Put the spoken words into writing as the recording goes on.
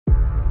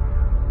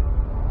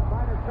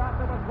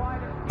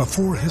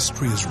Before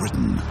history is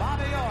written,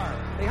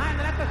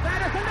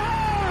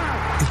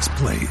 it's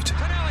played.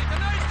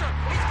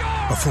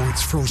 Before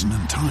it's frozen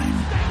in time,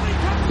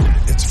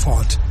 it's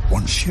fought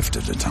one shift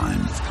at a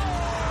time.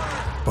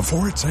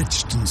 Before it's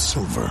etched in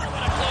silver,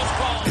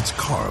 it's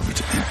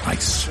carved in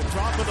ice.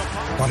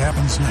 What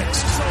happens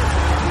next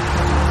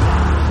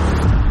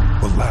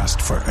will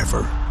last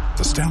forever.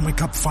 The Stanley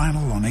Cup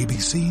Final on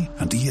ABC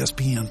and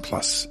ESPN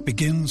Plus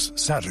begins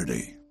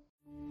Saturday.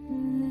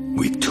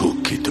 We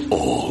took it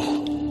all.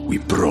 We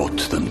brought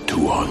them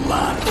to our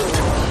land.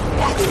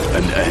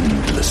 An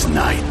endless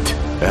night,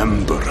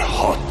 ember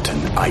hot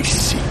and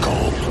icy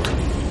cold.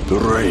 The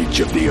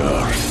rage of the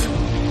earth.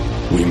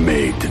 We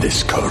made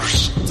this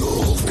curse.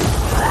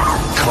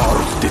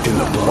 Carved it in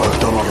the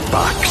blood on our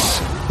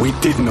backs. We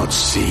did not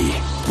see.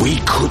 We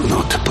could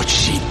not, but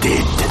she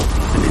did.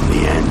 And in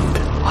the end...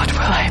 What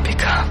will I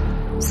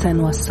become?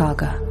 Senua's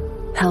Saga.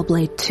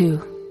 Hellblade 2.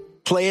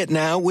 Play it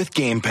now with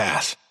Game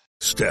Pass.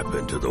 Step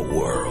into the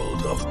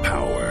world of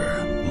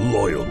power,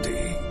 loyalty,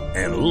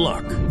 and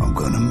luck. I'm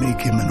gonna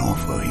make him an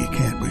offer he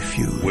can't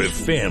refuse. With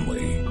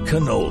family,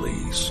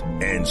 cannolis,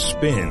 and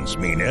spins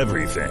mean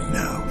everything.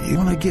 Now, you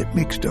wanna get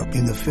mixed up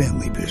in the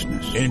family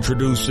business.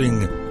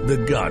 Introducing The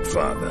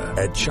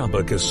Godfather at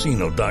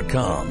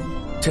ChumbaCasino.com.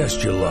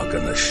 Test your luck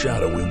in the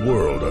shadowy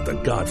world of The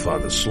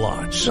Godfather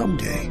slot.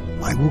 Someday,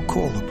 I will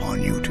call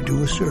upon you to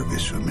do a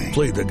service for me.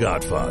 Play The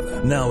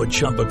Godfather, now at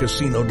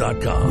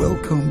ChumbaCasino.com.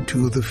 Welcome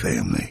to the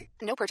family.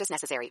 No purchase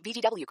necessary.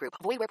 VGW Group.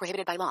 Void where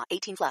prohibited by law.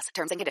 18 plus.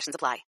 Terms and conditions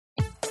apply.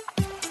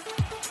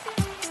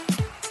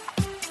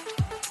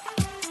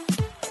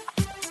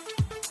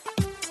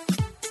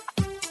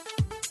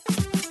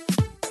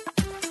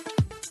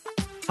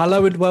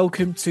 Hello and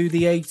welcome to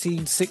the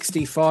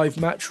 1865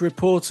 Match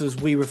Report as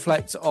we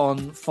reflect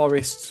on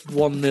Forest's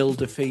 1-0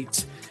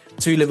 defeat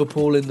to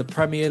Liverpool in the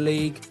Premier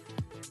League.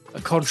 A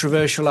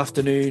controversial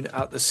afternoon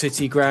at the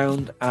City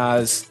Ground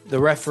as the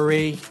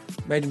referee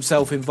made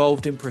himself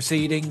involved in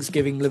proceedings,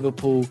 giving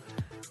Liverpool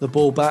the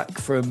ball back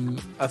from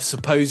a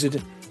supposed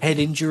head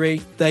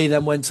injury. They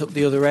then went up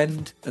the other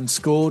end and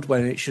scored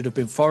when it should have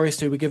been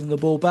Forest who were given the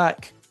ball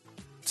back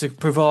to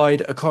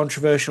provide a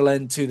controversial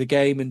end to the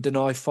game and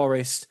deny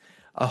Forest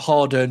a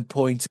hard-earned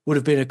point. Would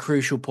have been a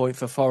crucial point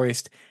for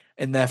Forest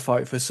in their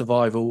fight for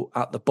survival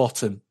at the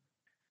bottom.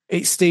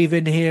 It's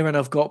Stephen here and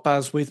I've got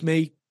Baz with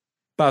me.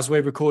 Baz,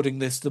 we're recording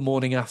this the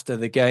morning after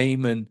the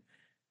game and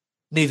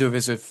neither of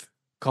us have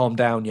calmed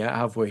down yet,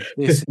 have we?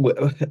 We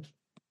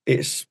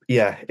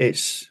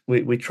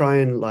try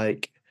and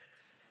like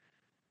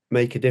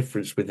make a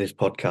difference with this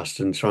podcast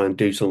and try and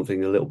do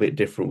something a little bit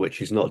different,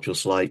 which is not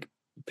just like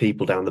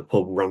people down the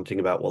pub ranting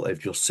about what they've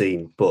just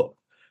seen, but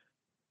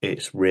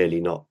it's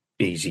really not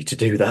easy to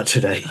do that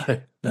today.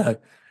 No.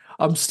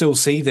 I'm still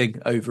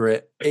seething over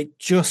it. It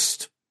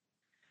just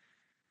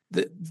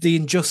the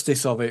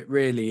injustice of it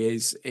really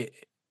is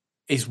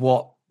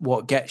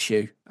what gets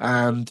you.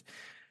 And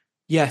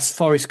yes,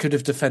 Forest could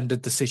have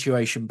defended the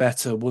situation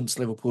better once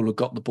Liverpool had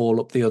got the ball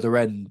up the other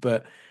end.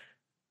 But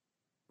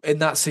in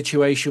that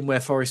situation where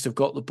Forest have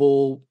got the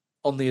ball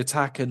on the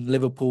attack and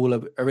Liverpool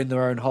are in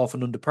their own half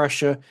and under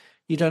pressure,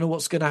 you don't know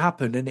what's going to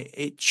happen. And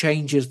it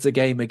changes the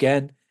game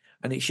again.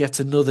 And it's yet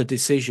another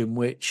decision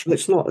which...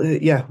 It's not...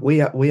 Yeah, we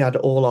had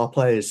all our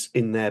players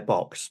in their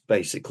box,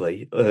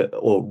 basically,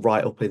 or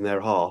right up in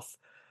their half.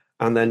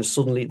 And then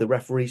suddenly the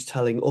referee's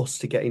telling us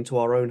to get into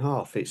our own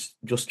half. It's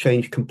just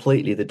changed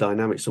completely the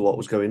dynamics of what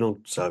was going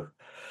on. So,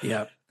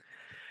 yeah.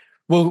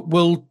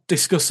 We'll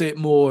discuss it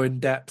more in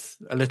depth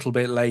a little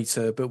bit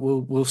later, but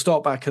we'll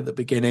start back at the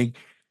beginning.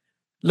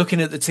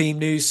 Looking at the team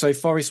news, so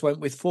Forest went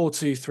with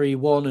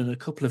 4-2-3-1 and a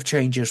couple of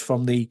changes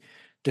from the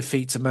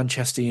defeat to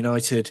Manchester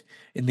United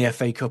in the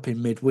FA Cup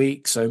in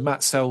midweek. So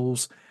Matt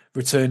Sells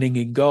returning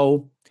in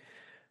goal.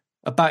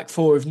 A back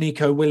four of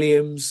Nico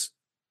Williams,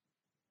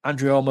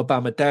 Andrew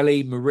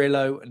Bamadelli,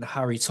 Murillo and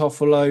Harry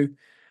Toffolo.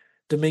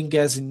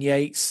 Dominguez and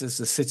Yates as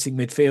the sitting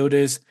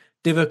midfielders.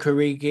 Divock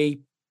Origi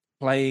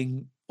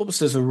playing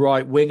almost as a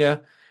right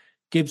winger.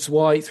 Gibbs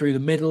White through the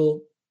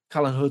middle.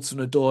 Callum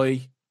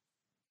Hudson-Odoi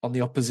on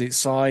the opposite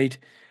side.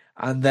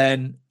 And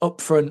then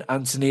up front,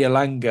 Anthony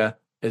Elanga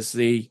as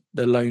the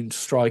lone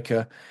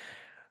striker.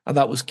 And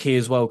that was key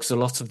as well because a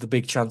lot of the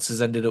big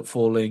chances ended up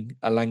falling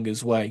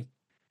Elanga's way.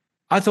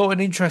 I thought an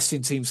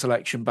interesting team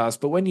selection, Baz,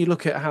 but when you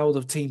look at how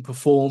the team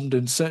performed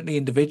and certainly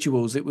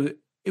individuals, it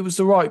was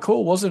the right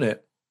call, wasn't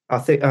it? I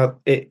think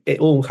it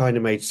all kind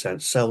of made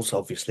sense. Sells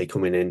obviously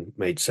coming in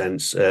made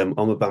sense.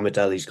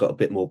 Bamadelli's got a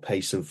bit more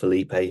pace than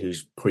Felipe,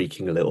 who's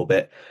creaking a little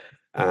bit.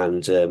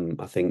 And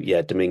I think,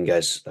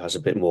 Dominguez has a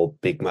bit more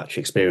big match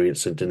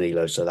experience than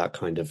Danilo, so that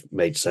kind of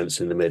made sense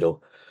in the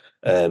middle.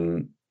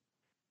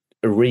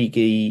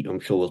 Origi, I'm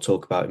sure we'll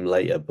talk about him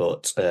later,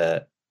 but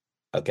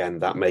again,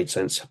 that made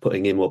sense,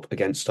 putting him up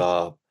against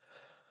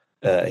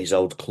his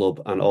old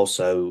club. And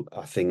also,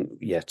 I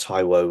think,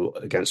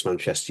 Taiwo against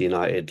Manchester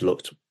United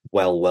looked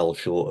well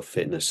short of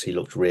fitness. He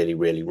looked really,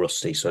 really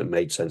rusty, so it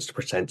made sense to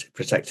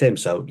protect him.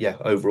 So,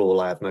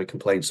 overall, I have no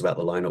complaints about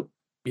the lineup.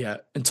 Yeah,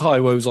 and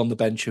Taiwo was on the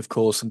bench, of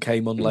course, and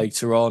came on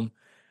later on.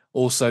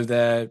 Also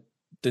there,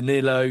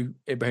 Danilo,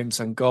 Ibrahim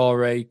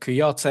Sangare,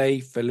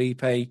 Kouyaté,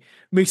 Felipe,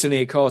 Musa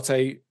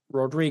Niakate,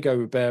 Rodrigo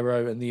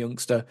Ribeiro, and the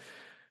youngster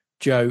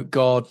Joe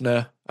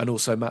Gardner, and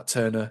also Matt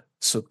Turner,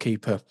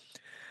 sub-keeper.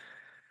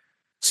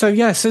 So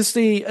yes, as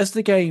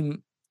the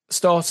game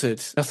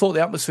started, I thought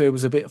the atmosphere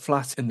was a bit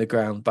flat in the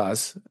ground,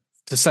 Baz,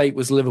 to say it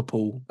was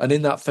Liverpool. And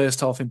in that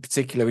first half in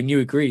particular, and you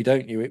agree,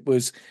 don't you?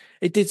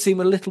 It did seem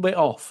a little bit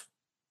off.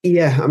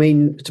 Yeah, I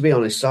mean, to be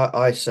honest,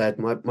 I said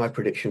my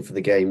prediction for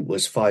the game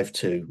was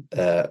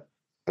 5-2.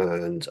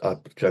 And I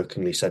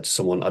jokingly said to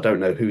someone, I don't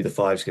know who the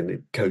five's going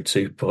to go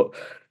to, but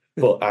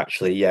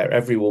actually, yeah,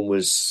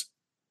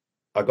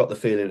 I got the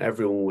feeling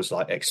everyone was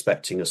like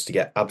expecting us to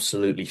get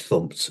absolutely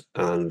thumped.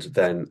 And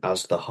then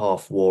as the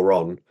half wore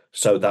on,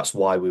 so that's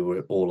why we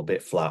were all a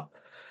bit flat.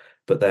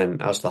 But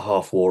then as the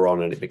half wore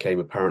on and it became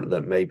apparent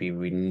that maybe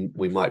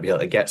we might be able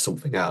to get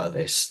something out of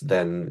this,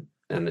 then,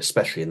 and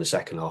especially in the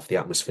second half, the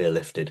atmosphere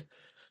lifted.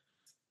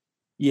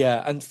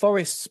 Yeah, and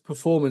Forest's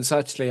performance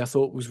actually I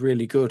thought was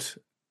really good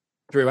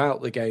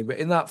throughout the game. But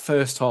in that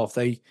first half,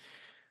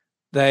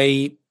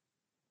 they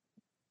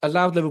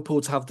allowed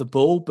Liverpool to have the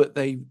ball, but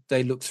they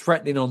looked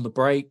threatening on the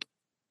break,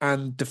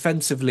 and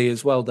defensively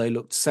as well, they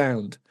looked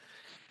sound.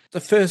 The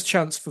first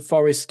chance for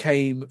Forest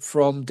came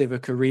from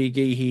Divock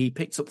Origi. He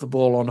picked up the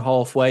ball on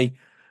halfway,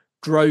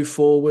 drove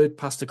forward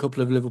past a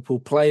couple of Liverpool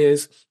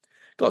players,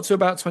 got to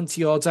about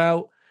 20 yards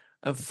out,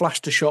 and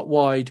flashed a shot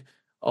wide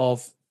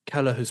of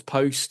Kelleher's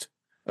post.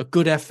 A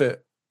good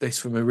effort, this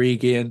from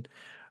Origi, and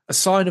a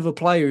sign of a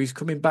player who's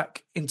coming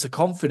back into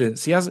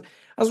confidence. He hasn't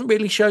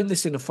really shown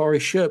this in a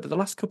Forest shirt, but the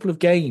last couple of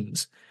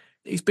games,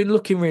 he's been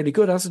looking really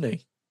good, hasn't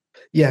he?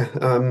 Yeah,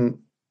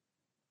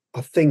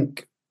 I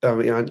think I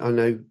mean I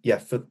know. Yeah,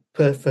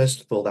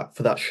 first of all, that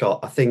for that shot,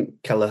 I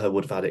think Kelleher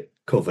would have had it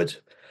covered.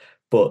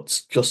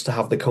 But just to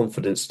have the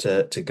confidence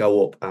to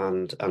go up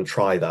and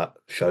try that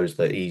shows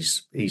that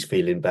he's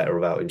feeling better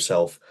about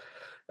himself.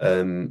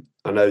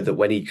 I know that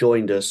when he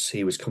joined us,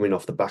 he was coming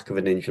off the back of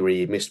an injury.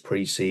 He missed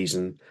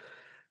pre-season,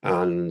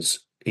 and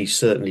he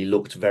certainly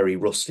looked very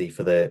rusty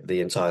for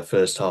the entire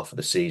first half of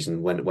the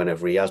season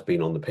whenever he has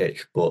been on the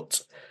pitch.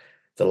 But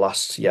the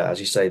last, yeah, as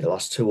you say, the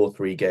last 2 or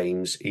 3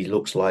 games, he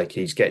looks like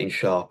he's getting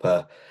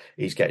sharper.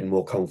 He's getting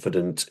more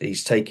confident.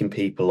 He's taking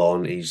people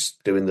on. He's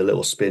doing the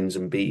little spins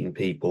and beating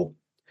people.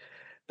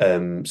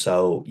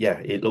 So yeah,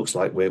 it looks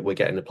like we're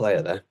getting a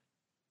player there.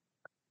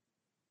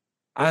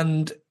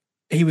 And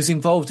he was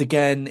involved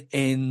again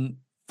in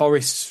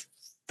Forest's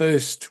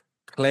first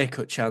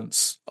clear-cut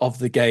chance of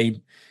the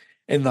game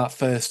in that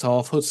first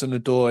half.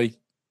 Hudson-Odoi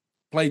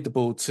played the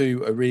ball to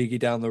Origi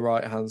down the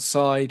right-hand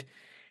side.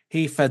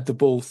 He fed the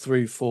ball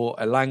through for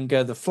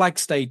Elanga. The flag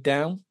stayed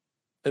down.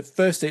 At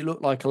first, it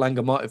looked like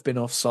Elanga might have been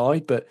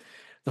offside, but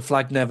the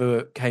flag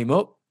never came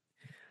up.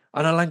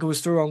 And Elanga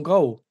was through on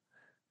goal,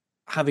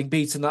 having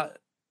beaten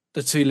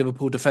the two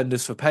Liverpool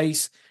defenders for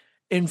pace.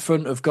 In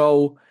front of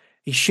goal,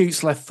 he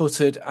shoots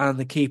left-footed and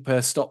the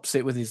keeper stops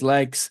it with his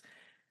legs.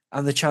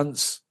 And the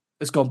chance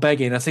has gone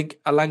begging. I think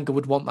Elanga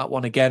would want that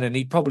one again, and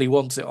he'd probably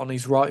want it on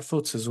his right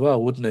foot as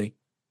well, wouldn't he?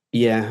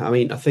 Yeah, I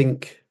mean, I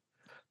think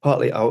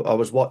partly I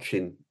was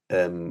watching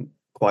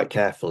quite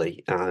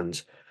carefully,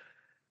 and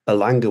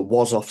Elanga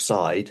was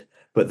offside,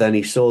 but then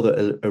he saw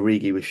that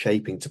Origi was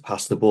shaping to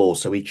pass the ball,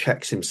 so he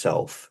checks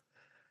himself.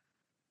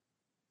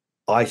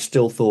 I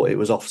still thought it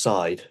was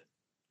offside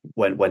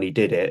when he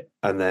did it,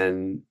 and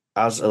then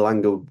as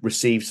Elanga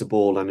receives the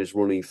ball and is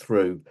running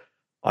through,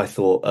 I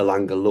thought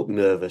Elanga looked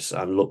nervous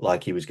and looked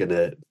like he was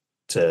going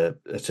to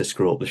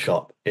screw up the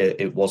shot.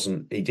 It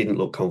wasn't. He didn't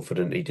look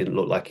confident. He didn't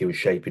look like he was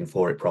shaping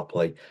for it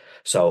properly.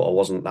 So I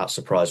wasn't that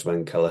surprised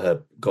when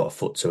Kelleher got a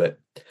foot to it.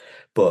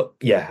 But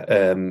yeah,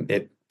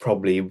 it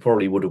probably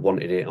would have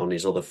wanted it on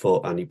his other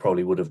foot, and he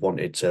probably would have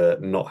wanted to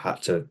not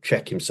have to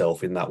check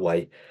himself in that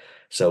way,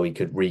 so he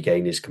could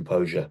regain his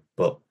composure.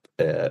 But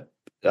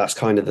that's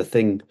kind of the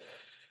thing.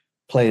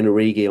 Playing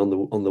Origi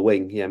on the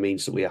wing, yeah,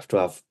 means that we have to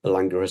have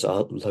Elanga as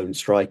our lone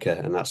striker,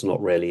 and that's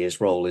not really his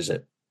role, is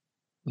it?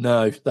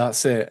 No,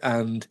 that's it.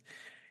 And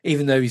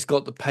even though he's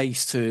got the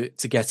pace to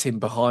get in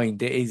behind,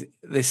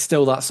 there's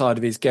still that side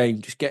of his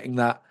game, just getting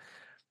that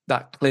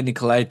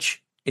clinical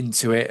edge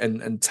into it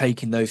and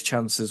taking those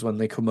chances when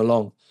they come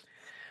along.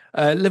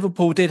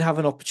 Liverpool did have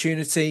an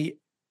opportunity.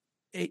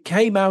 It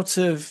came out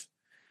of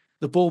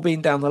the ball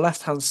being down the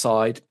left-hand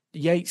side.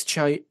 Yates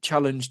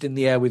challenged in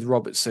the air with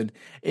Robertson.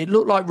 It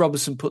looked like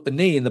Robertson put the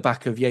knee in the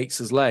back of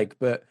Yates's leg,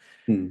 but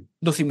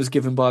nothing was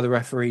given by the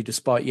referee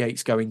despite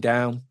Yates going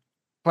down.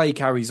 Play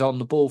carries on.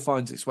 The ball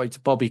finds its way to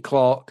Bobby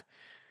Clark,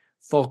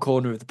 far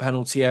corner of the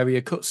penalty area,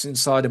 cuts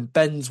inside and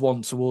bends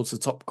one towards the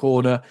top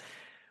corner.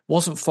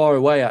 Wasn't far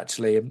away,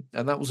 actually, and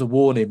that was a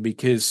warning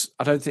because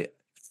I don't think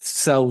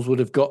Sells would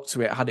have got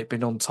to it had it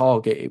been on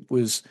target. It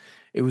was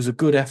a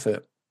good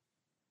effort.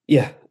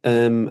 Yeah,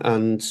 and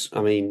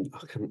I mean,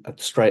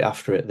 straight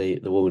after it, the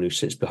woman who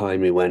sits behind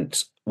me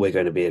went, "We're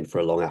going to be in for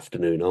a long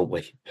afternoon, aren't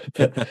we?"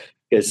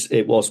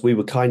 Because we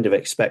were kind of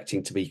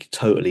expecting to be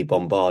totally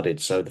bombarded.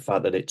 So the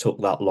fact that it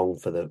took that long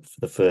for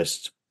the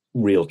first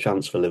real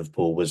chance for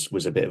Liverpool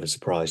was a bit of a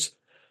surprise.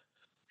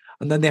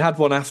 And then they had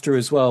one after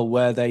as well,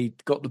 where they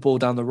got the ball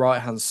down the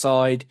right-hand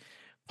side,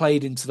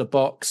 played into the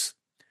box.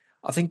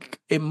 I think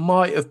it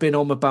might have been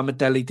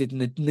Bamidele did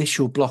an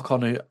initial block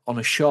on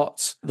a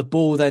shot. The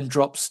ball then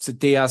drops to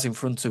Diaz in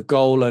front of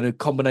goal, and a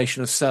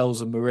combination of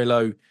Sells and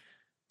Murillo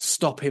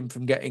stop him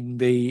from getting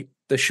the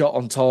shot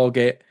on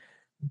target.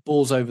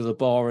 Balls over the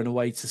bar and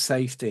away to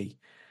safety.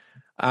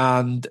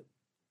 And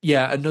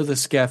yeah, another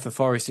scare for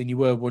Forest. And you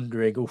were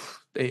wondering,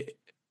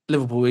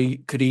 Liverpool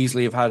could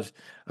easily have had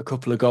a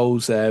couple of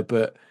goals there,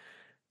 but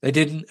they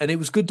didn't. And it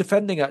was good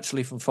defending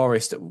actually from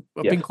Forest.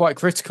 I've been quite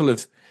critical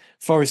of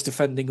Forest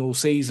defending all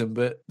season,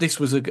 but this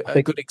was a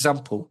good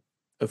example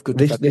of good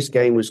defending. This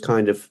game was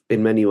kind of,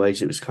 in many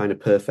ways, it was kind of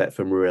perfect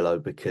for Murillo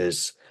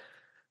because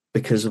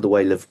of the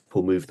way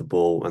Liverpool move the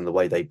ball and the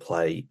way they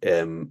play.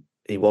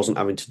 He wasn't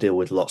having to deal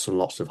with lots and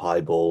lots of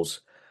high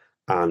balls,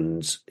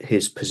 and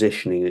his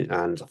positioning.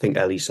 And I think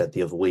Ellie said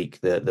the other week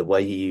that the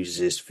way he uses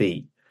his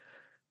feet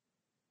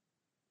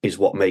is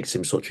what makes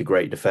him such a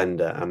great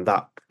defender. And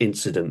that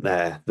incident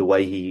there, the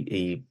way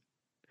he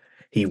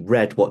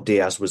read what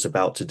Diaz was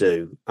about to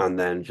do and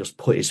then just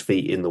put his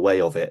feet in the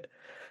way of it,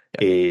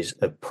 is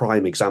a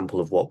prime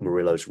example of what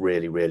Murillo's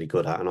really, really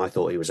good at. And I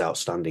thought he was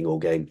outstanding all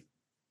game.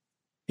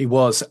 He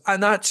was.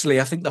 And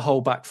actually, I think the whole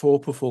back four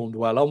performed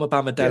well.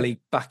 Bamidele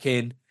back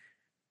in.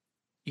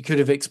 You could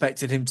have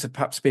expected him to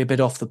perhaps be a bit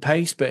off the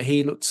pace, but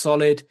he looked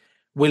solid.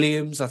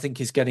 Williams, I think,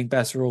 is getting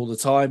better all the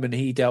time, and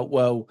he dealt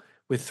well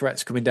with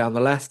threats coming down the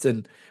left.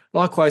 And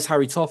likewise,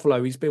 Harry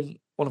Toffolo, he's been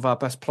one of our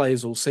best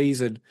players all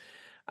season,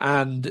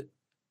 and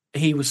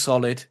he was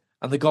solid.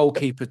 And the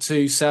goalkeeper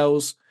too,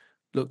 Sells,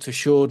 looked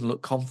assured and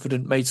looked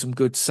confident, made some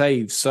good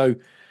saves. So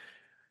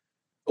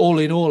all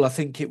in all, I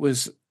think it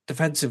was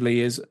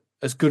defensively as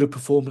good a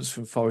performance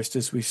from Forest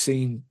as we've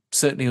seen,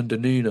 certainly under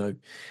Nuno.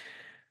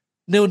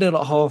 0-0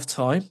 at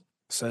half-time,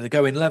 so they're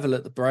going level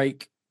at the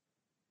break.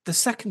 The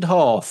second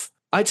half,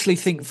 I actually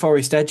think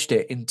Forest edged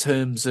it in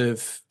terms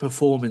of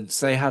performance.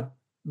 They had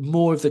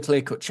more of the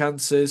clear-cut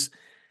chances,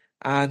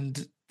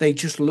 and they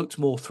just looked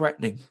more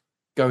threatening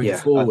going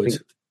forward.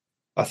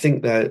 I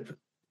think that,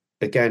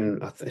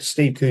 again,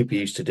 Steve Cooper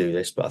used to do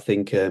this, but I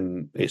think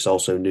it's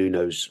also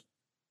Nuno's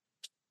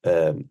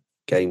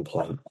game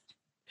plan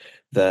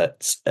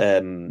that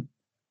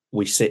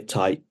we sit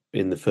tight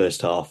in the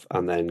first half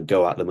and then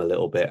go at them a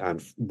little bit. And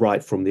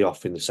right from the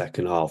off in the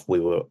second half, we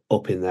were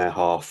up in their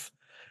half,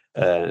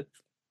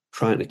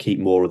 trying to keep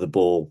more of the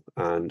ball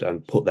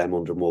and put them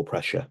under more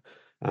pressure.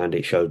 And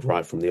it showed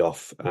right from the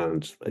off.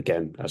 And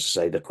again, as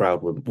I say, the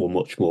crowd were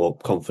much more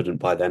confident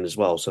by then as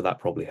well. So that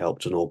probably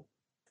helped and all.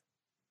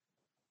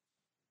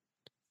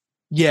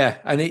 Yeah,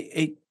 and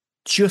it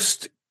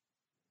just,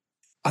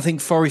 I think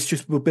Forest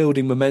just were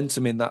building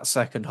momentum in that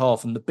second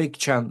half, and the big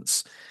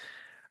chance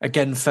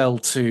again fell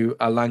to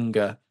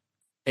Alanga.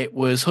 It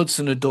was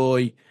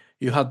Hudson-Odoi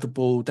who had the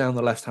ball down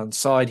the left-hand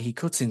side. He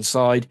cut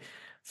inside,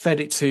 fed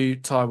it to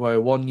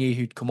Taiwo Awoniyi,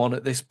 who'd come on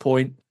at this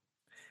point.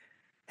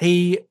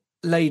 He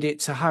laid it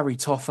to Harry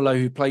Toffolo,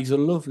 who plays a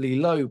lovely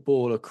low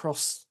ball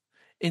across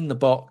in the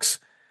box,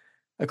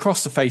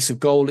 across the face of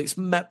goal. It's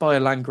met by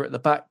Alanga at the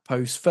back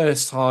post,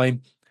 first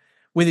time,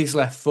 with his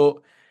left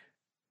foot.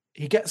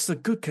 He gets the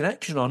good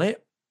connection on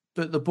it,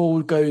 but the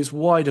ball goes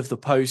wide of the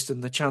post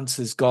and the chance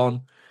is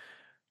gone.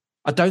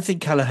 I don't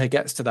think Kelleher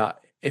gets to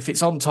that. If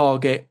it's on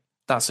target,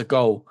 that's a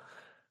goal.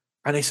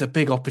 And it's a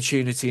big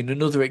opportunity and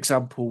another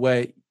example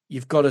where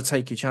you've got to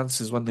take your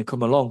chances when they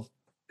come along.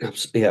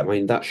 Yeah, I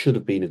mean, that should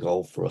have been a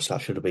goal for us.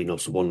 That should have been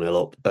us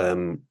 1-0 up.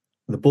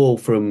 The ball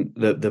from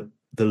the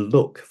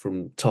look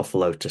from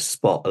Toffolo to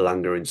spot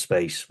Alanga in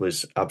space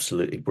was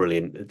absolutely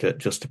brilliant,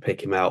 just to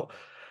pick him out.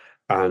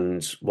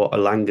 And what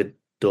Alanga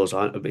does,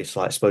 it's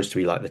like supposed to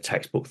be like the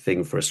textbook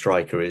thing for a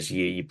striker, is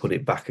you put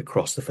it back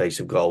across the face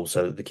of goal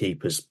so that the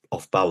keeper's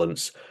off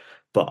balance.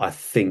 But I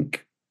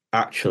think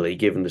actually,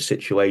 given the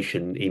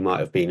situation, he might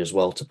have been as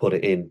well to put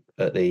it in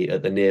at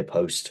the near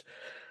post.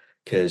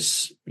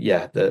 Because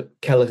the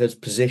Kelleher's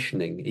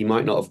positioning, he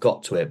might not have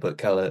got to it, but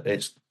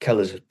Kelleher's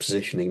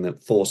positioning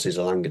that forces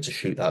Alanga to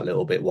shoot that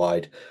little bit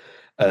wide.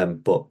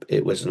 But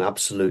it was an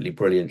absolutely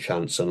brilliant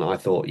chance, and I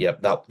thought,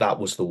 that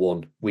was the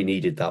one. We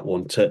needed that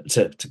one to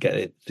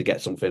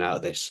get something out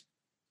of this.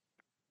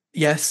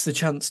 Yes, the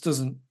chance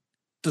doesn't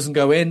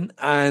go in,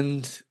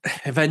 and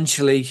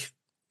eventually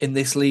in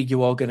this league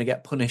you are going to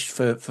get punished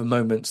for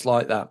moments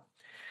like that.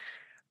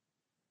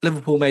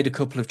 Liverpool made a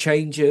couple of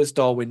changes.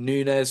 Darwin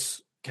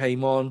Núñez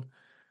came on.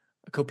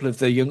 A couple of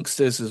the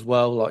youngsters as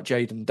well, like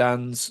Jadon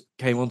Dans,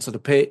 came onto the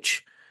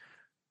pitch.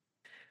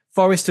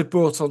 Forest had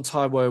brought on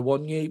Taiwo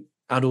Awoniyi,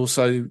 and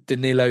also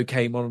Danilo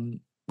came on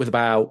with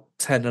about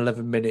 10,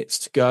 11 minutes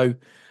to go.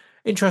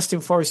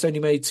 Interesting, Forest only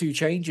made 2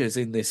 changes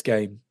in this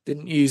game.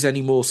 Didn't use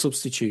any more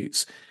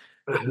substitutes.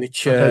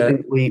 which I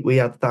don't think we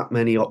had that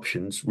many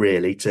options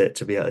really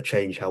to be able to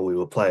change how we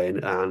were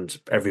playing, and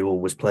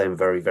everyone was playing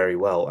very, very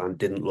well and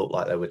didn't look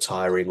like they were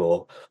tiring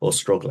or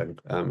struggling.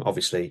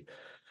 Obviously,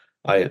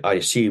 I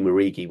assume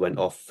Origi went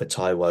off for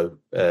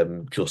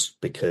Taiwo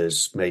just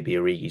because maybe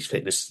Origi's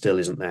fitness still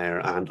isn't there,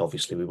 and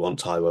obviously we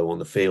want Taiwo on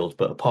the field.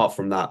 But apart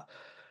from that,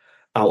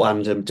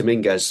 and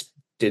Dominguez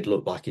did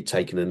look like he'd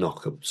taken a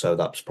knock, so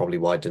that's probably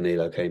why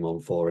Danilo came on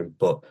for him.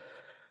 But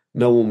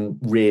no one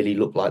really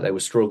looked like they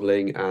were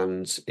struggling,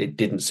 and it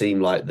didn't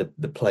seem like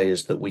the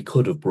players that we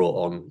could have brought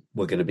on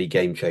were going to be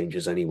game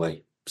changers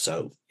anyway.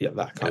 So yeah,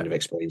 that kind of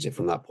explains it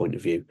from that point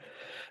of view.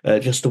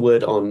 Just a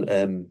word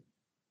on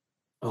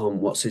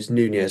what's his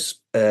Nunez.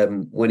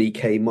 When he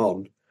came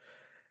on,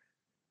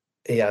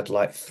 he had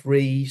like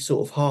three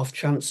sort of half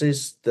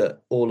chances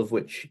that all of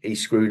which he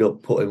screwed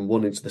up, putting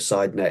one into the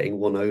side netting,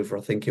 one over,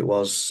 I think it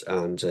was,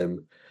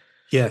 and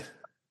yeah,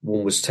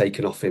 one was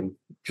taken off him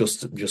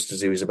just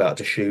as he was about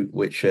to shoot,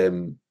 which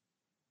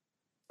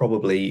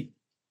probably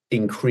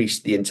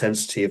increased the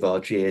intensity of our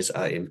jeers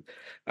at him.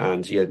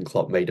 And Jurgen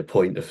Klopp made a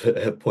point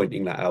of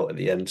pointing that out at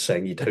the end,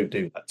 saying you don't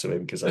do that to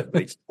him because that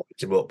makes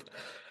him up,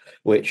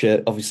 which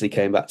obviously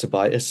came back to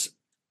bite us.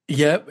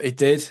 yeah, it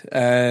did.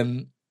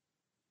 There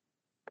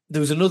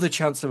was another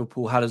chance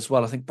Liverpool had as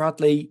well. I think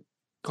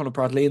Conor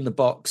Bradley in the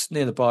box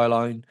near the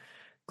byline,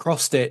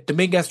 crossed it.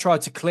 Dominguez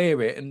tried to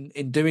clear it, and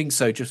in doing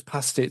so, just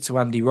passed it to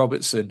Andy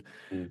Robertson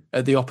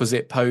at the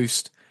opposite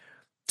post.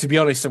 To be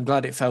honest, I'm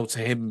glad it fell to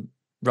him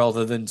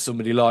rather than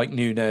somebody like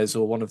Nunez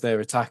or one of their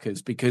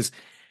attackers, because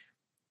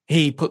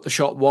he put the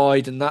shot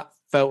wide, and that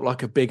felt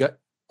like a big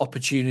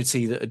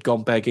opportunity that had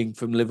gone begging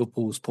from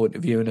Liverpool's point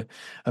of view, and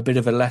a bit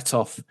of a let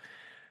off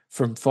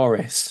from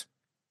Forest.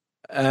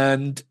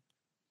 And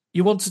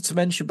you wanted to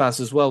mention, Baz,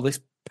 as well, this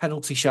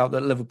penalty shout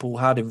that Liverpool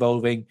had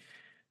involving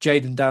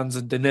Jadon Danns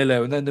and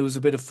Danilo, and then there was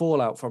a bit of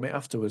fallout from it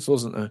afterwards,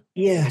 wasn't there?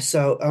 Yeah,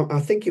 so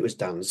I think it was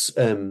Dan's.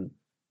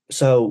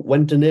 So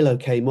when Danilo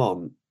came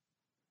on,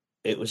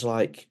 it was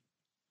like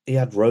he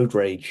had road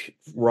rage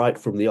right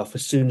from the off.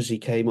 As soon as he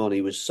came on,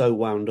 he was so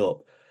wound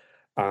up.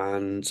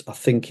 And I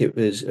think it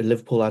was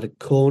Liverpool had a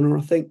corner,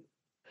 I think.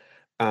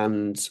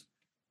 And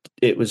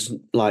it was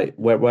like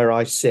where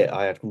I sit,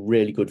 I had a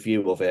really good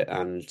view of it.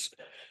 And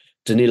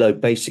Danilo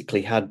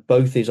basically had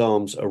both his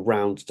arms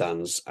around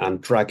Dan's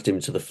and dragged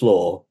him to the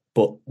floor,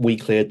 but we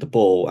cleared the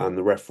ball and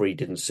the referee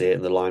didn't see it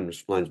and the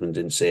linesman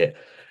didn't see it.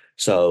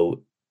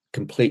 So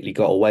completely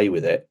got away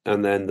with it.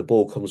 And then the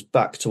ball comes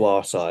back to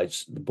our side.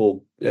 The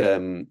ball,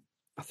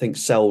 I think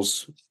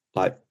Sells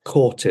like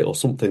caught it or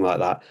something like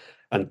that.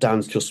 And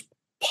Dan's just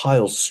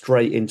piles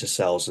straight into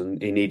Sells,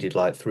 and he needed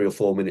like 3 or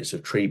 4 minutes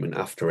of treatment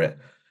after it.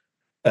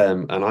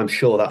 And I'm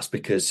sure that's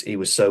because he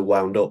was so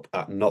wound up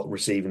at not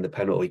receiving the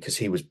penalty, because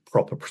he was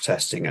proper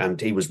protesting and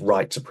he was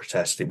right to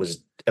protest. It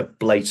was a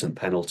blatant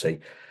penalty.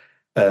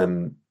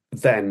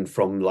 Then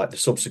from like the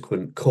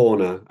subsequent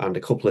corner and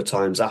a couple of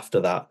times after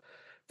that,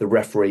 the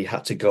referee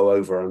had to go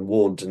over and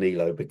warn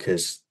Danilo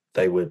because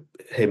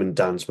him and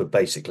Dan's were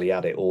basically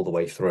at it all the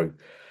way through.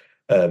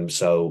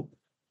 So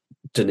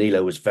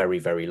Danilo was very,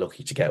 very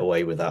lucky to get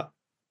away with that.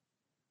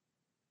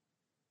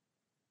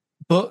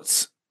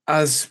 But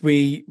as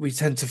we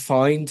tend to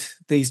find,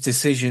 these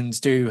decisions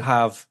do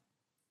have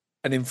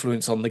an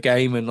influence on the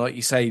game. And like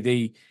you say,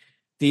 the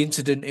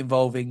incident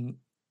involving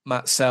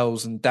Matt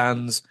Sells and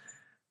Dan's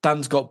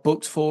got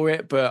booked for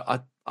it,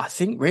 but I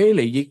think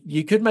really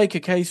you could make a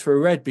case for a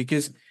red,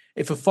 because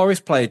if a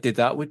Forest player did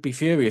that, we'd be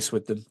furious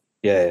with them.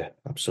 Yeah,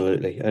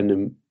 absolutely.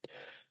 And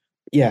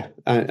yeah,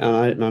 and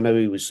I know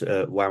he was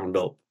wound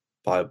up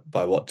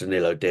by what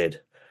Danilo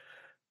did,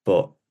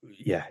 but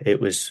yeah,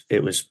 it was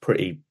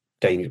pretty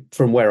dangerous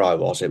from where I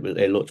was. It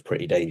looked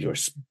pretty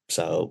dangerous.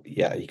 So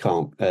yeah, you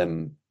can't.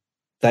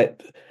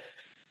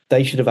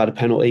 They should have had a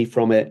penalty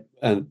from it,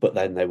 but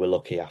then they were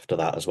lucky after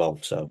that as well.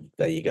 So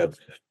there you go.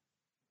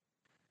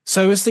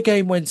 So as the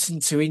game went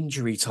into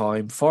injury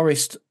time,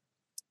 Forest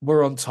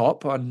were on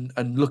top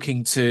and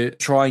looking to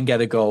try and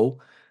get a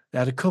goal. They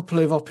had a couple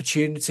of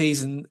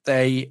opportunities and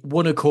they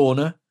won a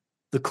corner.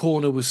 The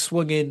corner was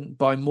swung in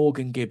by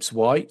Morgan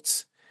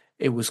Gibbs-White.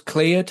 It was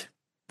cleared.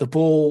 The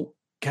ball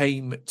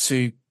came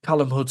to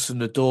Callum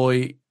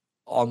Hudson-Odoi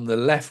on the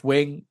left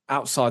wing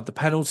outside the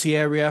penalty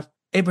area.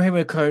 Ibrahim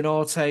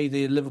Konate,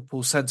 the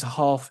Liverpool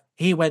centre-half,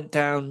 he went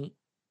down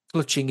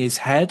clutching his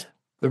head.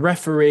 The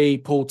referee,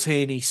 Paul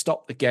Tierney,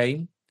 stopped the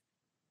game.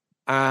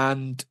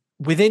 And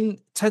within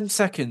 10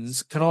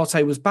 seconds,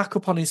 Konate was back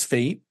up on his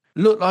feet,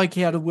 looked like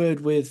he had a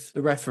word with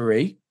the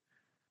referee.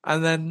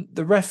 And then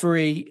the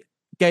referee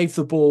gave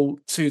the ball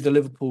to the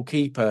Liverpool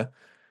keeper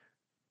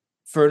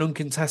for an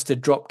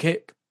uncontested drop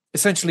kick,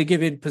 essentially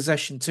giving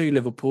possession to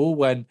Liverpool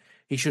when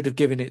he should have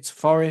given it to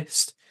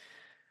Forest.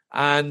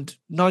 And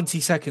 90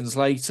 seconds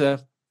later,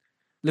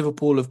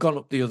 Liverpool have gone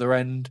up the other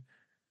end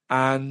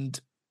and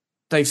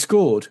they've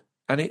scored.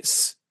 And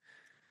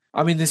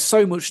there's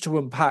so much to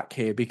unpack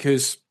here,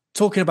 because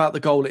talking about the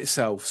goal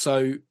itself,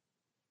 so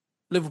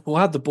Liverpool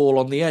had the ball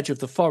on the edge of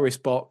the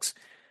Forest box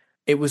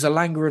It was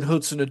Alanga and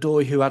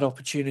Hudson-Odoi who had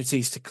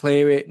opportunities to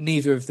clear it.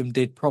 Neither of them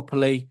did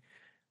properly.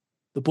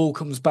 The ball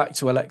comes back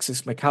to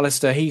Alexis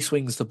McAllister. He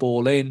swings the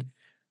ball in.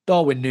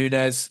 Darwin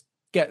Núñez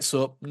gets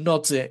up,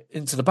 nods it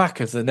into the back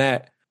of the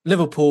net.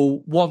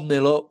 Liverpool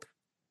 1-0 up,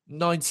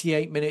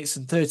 98 minutes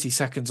and 30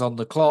 seconds on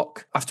the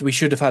clock, after we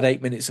should have had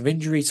 8 minutes of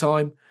injury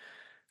time.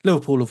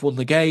 Liverpool have won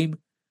the game,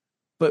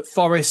 but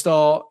Forest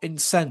are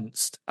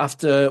incensed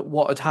after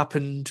what had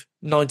happened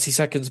 90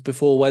 seconds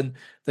before, when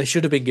they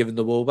should have been given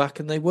the ball back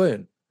and they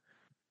weren't.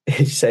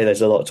 You say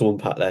there's a lot to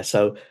unpack there.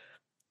 So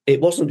it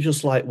wasn't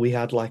just like we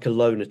had like a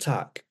lone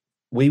attack.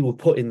 We were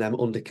putting them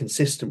under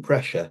consistent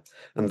pressure.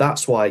 And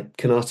that's why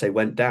Konate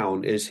went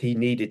down, is he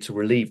needed to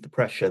relieve the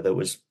pressure that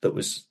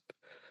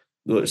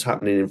was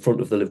happening in front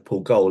of the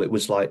Liverpool goal. It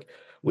was like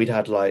we'd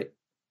had like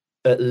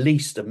at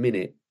least a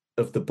minute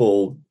of the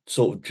ball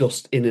sort of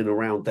just in and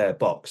around their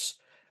box,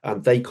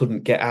 and they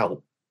couldn't get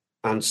out.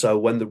 And so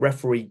when the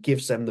referee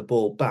gives them the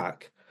ball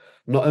back,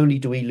 not only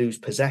do we lose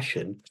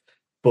possession,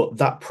 but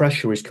that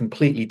pressure is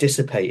completely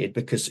dissipated,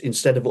 because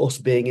instead of us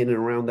being in and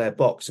around their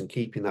box and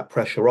keeping that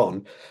pressure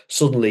on,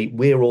 suddenly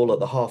we're all at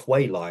the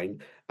halfway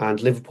line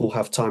and Liverpool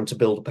have time to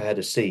build up ahead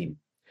of steam.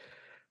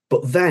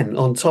 But then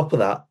on top of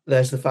that,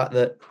 there's the fact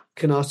that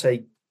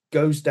Konate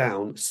goes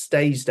down,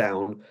 stays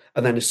down,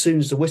 and then as soon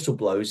as the whistle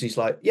blows, he's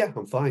like, yeah,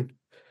 I'm fine.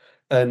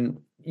 And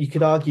you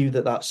could argue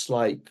that that's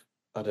like,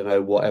 I don't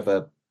know,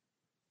 whatever,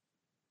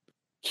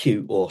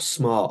 cute or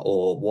smart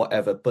or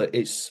whatever, but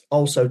it's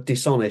also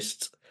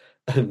dishonest.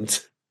 And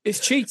it's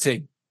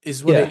cheating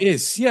is what it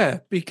is. Yeah,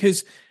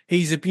 because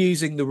he's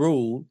abusing the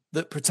rule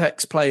that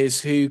protects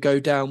players who go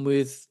down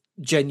with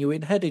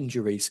genuine head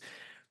injuries.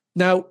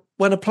 Now,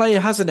 when a player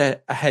has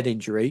a head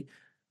injury,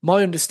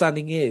 my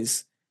understanding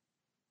is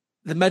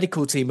the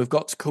medical team have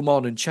got to come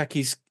on and check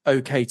he's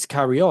okay to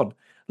carry on,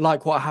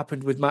 like what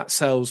happened with Matt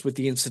Sells with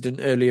the incident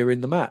earlier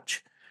in the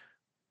match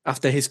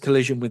after his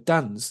collision with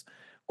Dan's,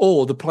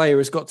 or the player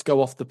has got to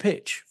go off the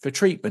pitch for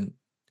treatment.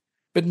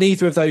 But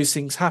neither of those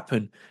things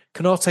happen.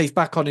 Konate's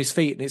back on his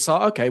feet and it's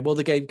like, okay, well,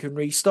 the game can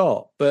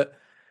restart. But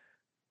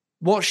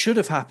what should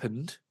have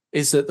happened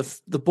is that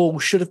the ball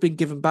should have been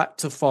given back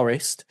to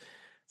Forest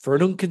for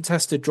an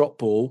uncontested drop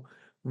ball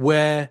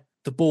where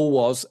the ball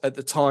was at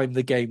the time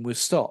the game was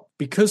stopped.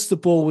 Because the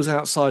ball was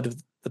outside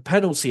of the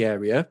penalty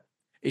area,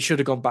 it should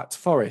have gone back to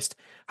Forest.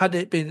 Had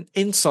it been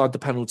inside the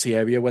penalty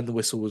area when the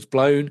whistle was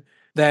blown,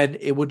 then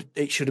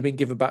it should have been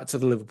given back to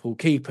the Liverpool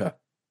keeper.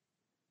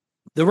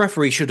 The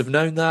referee should have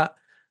known that.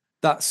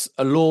 That's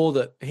a law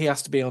that he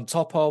has to be on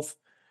top of,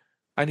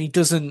 and he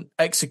doesn't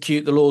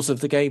execute the laws of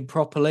the game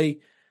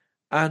properly.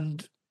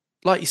 And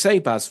like you say,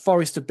 Baz,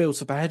 Forest had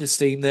built up a head of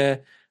steam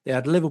there. They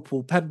had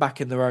Liverpool pen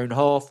back in their own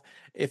half.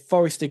 If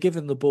Forest had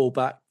given the ball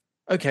back,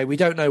 okay, we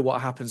don't know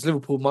what happens.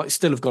 Liverpool might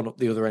still have gone up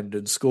the other end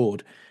and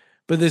scored.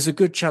 But there's a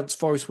good chance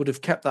Forest would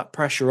have kept that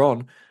pressure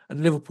on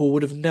and Liverpool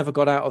would have never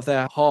got out of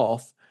their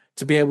half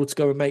to be able to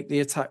go and make the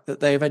attack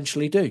that they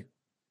eventually do.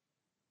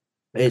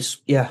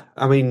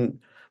 I mean,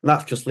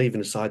 that's just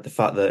leaving aside the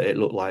fact that it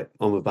looked like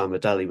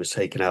Omobamidele was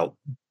taken out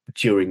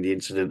during the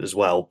incident as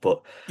well.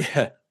 But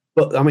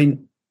I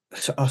mean,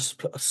 I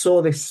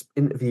saw this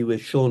interview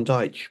with Sean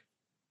Dyche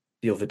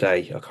the other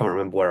day. I can't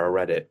remember where I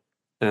read it.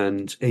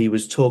 And he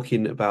was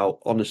talking about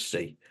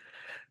honesty.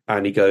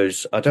 And he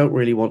goes, I don't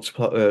really want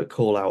to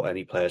call out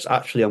any players.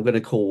 Actually, I'm going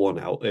to call one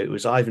out. It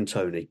was Ivan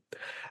Toney,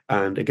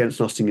 and against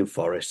Nottingham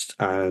Forest,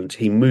 and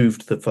he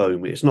moved the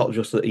foam. It's not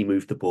just that he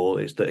moved the ball,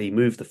 it's that he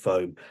moved the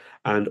foam.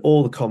 And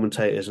all the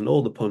commentators and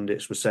all the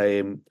pundits were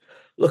saying,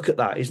 look at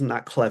that, isn't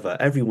that clever?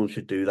 Everyone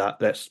should do that.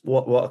 That's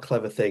what a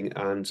clever thing.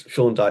 And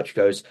Sean Dyche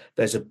goes,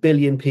 there's 1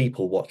 billion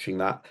people watching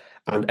that,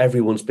 and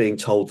everyone's being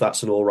told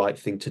that's an all right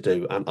thing to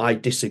do. And I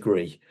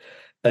disagree.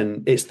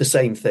 And it's the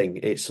same thing.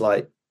 It's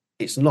like,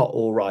 it's not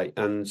all right.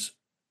 And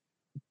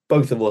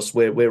both of us,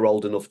 we're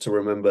old enough to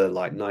remember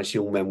like nice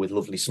young men with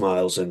lovely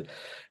smiles and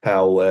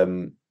how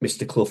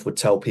Mr. Clough would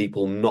tell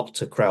people not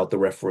to crowd the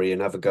referee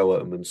and have a go at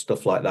them and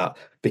stuff like that,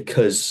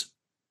 because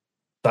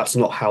that's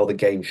not how the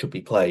game should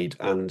be played.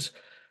 And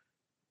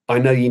I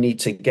know you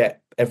need to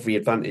get every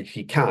advantage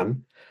you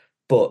can,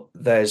 but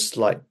there's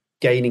like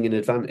gaining an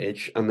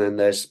advantage and then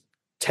there's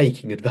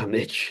taking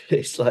advantage.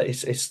 It's like,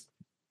 it's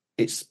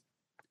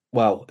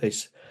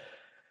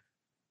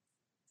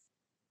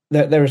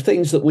there are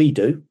things that we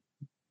do,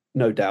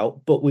 no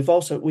doubt, but we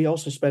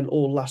also spent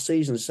all last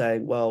season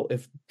saying, well,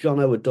 if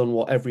Jono had done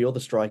what every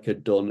other striker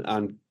had done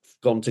and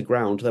gone to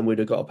ground, then we'd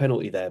have got a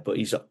penalty there. But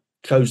he's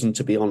chosen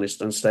to be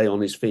honest and stay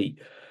on his feet.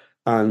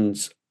 And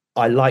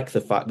I like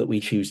the fact that we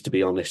choose to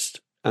be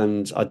honest,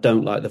 and I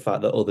don't like the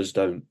fact that others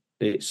don't.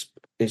 It's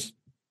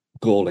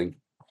galling.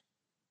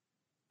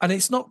 And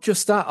it's not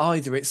just that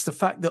either. It's the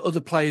fact that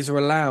other players are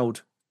allowed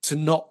to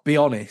not be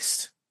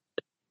honest.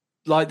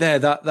 Like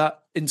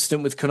that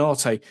incident with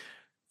Konate,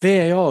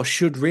 VAR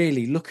should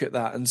really look at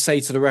that and say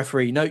to the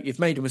referee, no, you've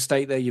made a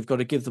mistake there, you've got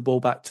to give the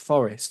ball back to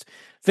Forest.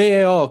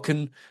 VAR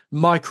can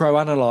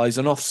micro-analyse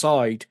an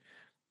offside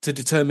to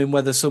determine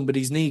whether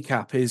somebody's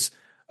kneecap is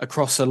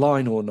across a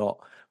line or not,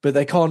 but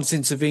they can't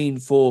intervene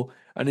for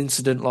an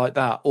incident like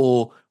that,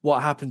 or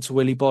what happened to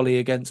Willy Bolly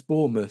against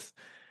Bournemouth.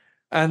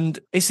 And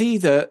it's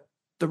either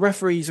the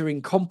referees are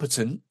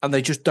incompetent and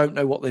they just don't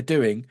know what they're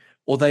doing,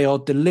 or they are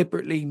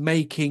deliberately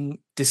making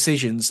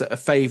decisions that are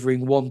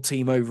favouring one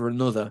team over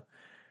another.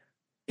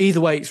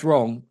 Either way, it's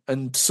wrong,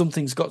 and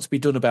something's got to be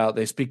done about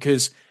this,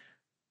 because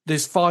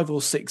there's 5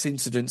 or 6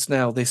 incidents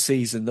now this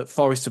season that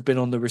Forest have been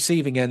on the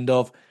receiving end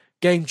of,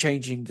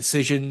 game-changing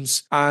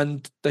decisions,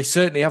 and they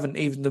certainly haven't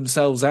evened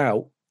themselves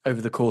out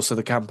over the course of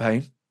the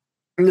campaign.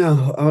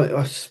 No,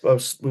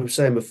 we were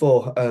saying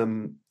before,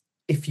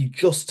 if you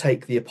just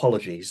take the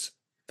apologies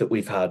that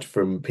we've had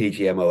from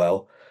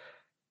PGMOL,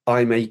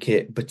 I make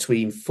it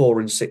between 4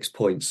 and 6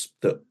 points.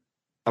 That,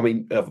 I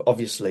mean,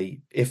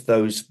 obviously, if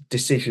those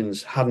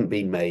decisions hadn't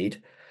been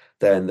made,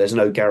 then there's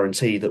no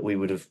guarantee that we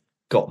would have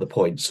got the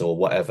points or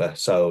whatever.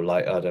 So,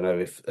 like, I don't know,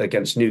 if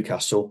against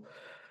Newcastle,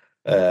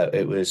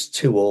 it was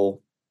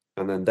 2-2,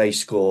 and then they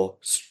score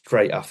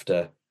straight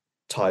after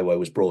Taiwo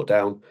was brought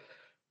down.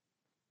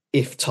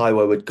 If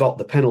Taiwo had got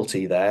the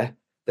penalty there,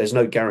 there's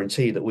no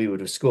guarantee that we would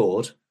have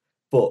scored,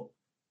 but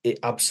it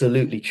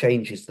absolutely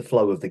changes the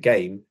flow of the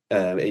game.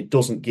 It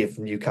doesn't give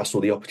Newcastle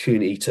the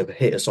opportunity to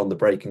hit us on the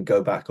break and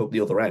go back up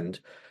the other end.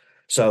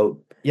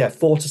 So, yeah,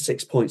 4 to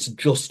 6 points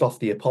just off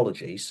the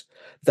apologies.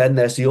 Then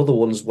there's the other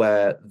ones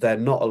where they're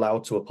not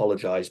allowed to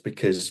apologise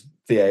because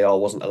VAR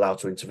wasn't allowed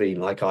to intervene,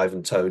 like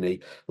Ivan Toney,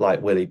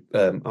 like Willie.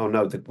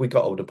 We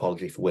got an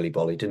apology for Willy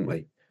Bolly, didn't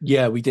we?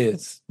 Yeah, we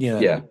did. Yeah.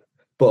 Yeah.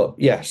 But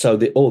yeah, so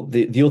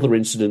the other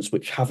incidents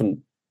which haven't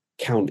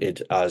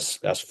counted as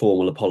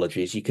formal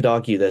apologies, you could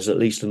argue there's at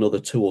least another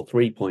 2 or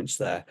 3 points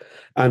there.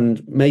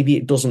 And maybe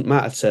it doesn't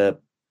matter to,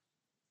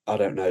 I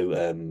don't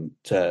know,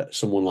 to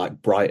someone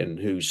like Brighton,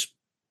 who's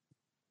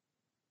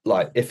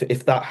like,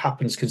 if that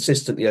happens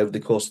consistently over the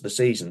course of the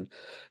season,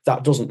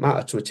 that doesn't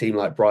matter to a team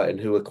like Brighton,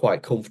 who are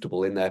quite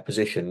comfortable in their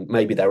position.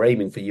 Maybe they're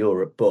aiming for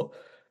Europe, but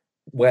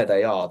where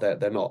they are,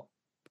 they're not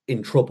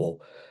in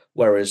trouble.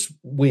 Whereas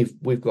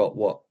we've got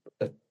what,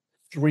 a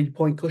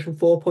 3-point cushion,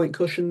 4-point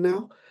cushion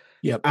now.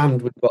 Yep.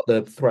 And we've got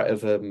the threat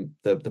of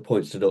the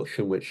points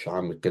deduction, which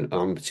I'm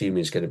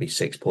assuming is going to be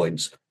 6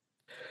 points.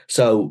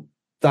 So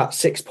that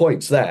 6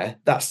 points there,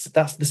 that's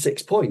the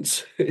 6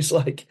 points. It's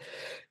like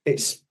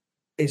it's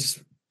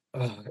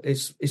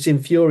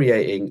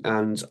infuriating,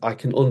 and I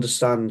can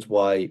understand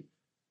why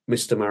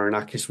Mr.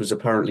 Marinakis was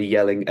apparently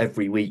yelling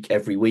every week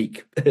at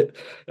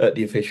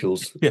the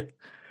officials. Yeah.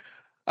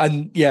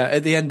 And yeah,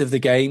 at the end of the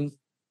game,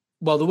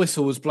 well, the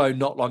whistle was blown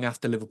not long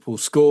after Liverpool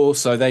score,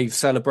 so they've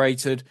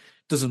celebrated.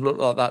 Doesn't look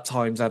like that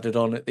time's added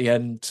on at the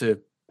end to a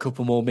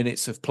couple more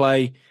minutes of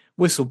play.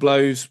 Whistle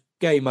blows,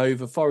 game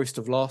over, Forest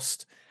have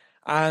lost.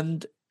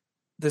 And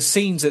the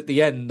scenes at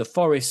the end, the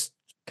Forest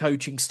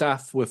coaching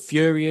staff were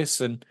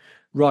furious, and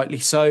rightly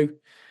so.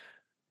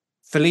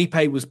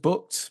 Felipe was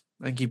booked.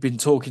 I think he'd been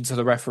talking to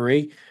the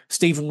referee.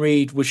 Stephen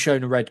Reed was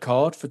shown a red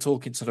card for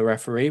talking to the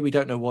referee. We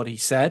don't know what he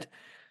said.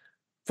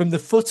 From the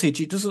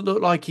footage, it doesn't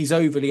look like he's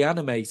overly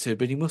animated,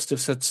 but he must have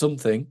said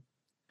something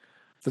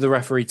for the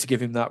referee to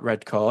give him that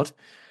red card.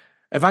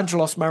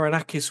 Evangelos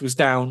Marinakis was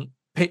down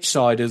pitch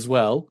side as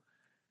well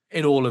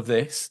in all of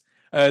this.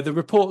 The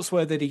reports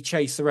were that he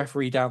chased the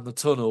referee down the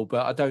tunnel,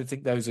 but I don't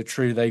think those are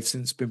true. They've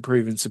since been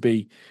proven to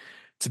be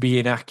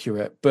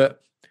inaccurate.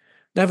 But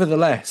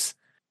nevertheless,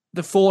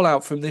 the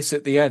fallout from this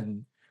at the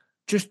end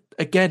just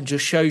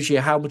shows you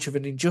how much of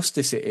an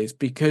injustice it is,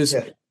 because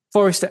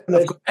Forest have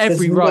got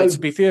every right to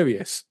be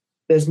furious.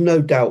 There's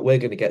no doubt we're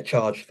going to get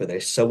charged for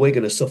this, so we're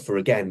going to suffer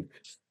again.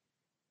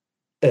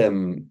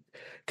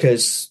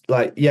 Because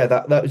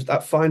that was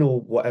that final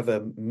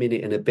whatever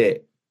minute and a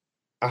bit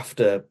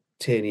after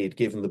Tierney had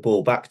given the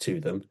ball back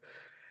to them,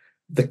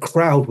 the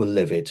crowd were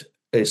livid.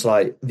 It's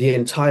like the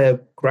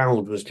entire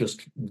ground was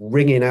just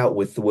ringing out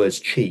with the words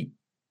cheat.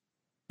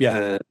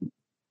 Yeah.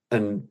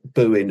 And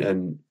booing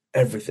and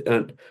everything.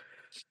 And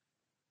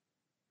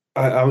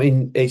I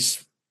mean,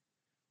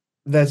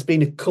 there's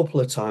been a couple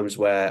of times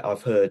where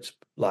I've heard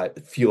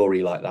like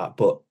fury like that,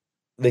 but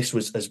this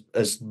was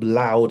as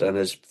loud and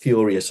as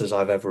furious as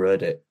I've ever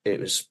heard it. It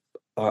was,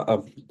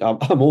 I'm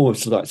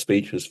almost like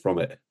speechless from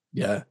it.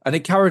 Yeah, and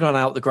it carried on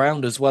out the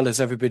ground as well as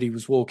everybody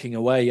was walking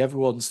away.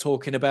 Everyone's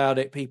talking about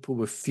it. People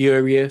were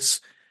furious,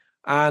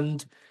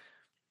 and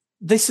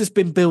this has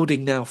been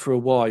building now for a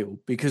while,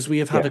 because we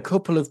have had a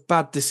couple of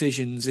bad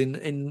decisions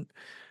in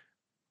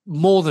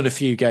more than a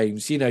few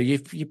games. You know,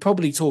 you're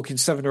probably talking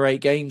 7 or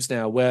 8 games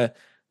now where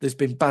there's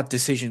been bad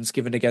decisions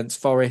given against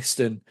Forest,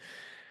 and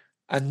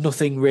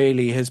nothing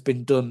really has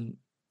been done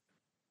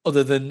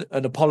other than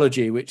an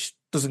apology, which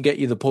doesn't get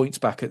you the points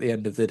back at the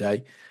end of the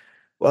day.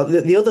 Well,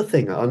 the other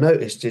thing I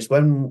noticed is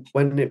when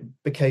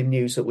it became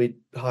news that we'd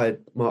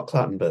hired Mark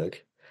Clattenburg,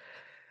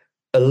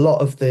 a lot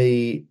of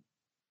the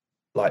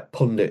like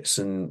pundits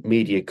and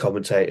media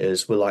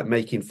commentators were like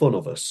making fun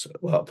of us.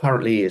 Well,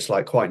 apparently it's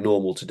like quite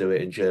normal to do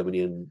it in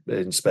Germany and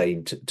in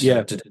Spain to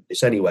do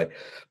this anyway.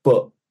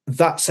 But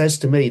that says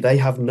to me they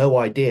have no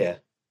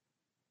idea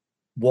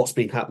what's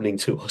been happening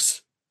to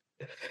us.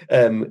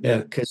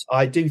 Because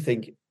I do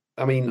think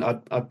I mean,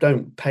 I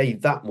don't pay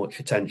that much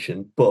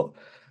attention, but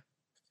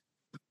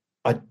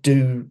I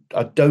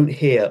don't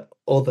hear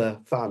other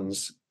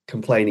fans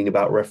complaining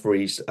about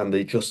referees and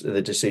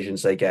the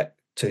decisions they get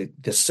to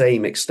the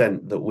same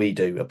extent that we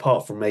do,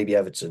 apart from maybe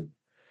Everton.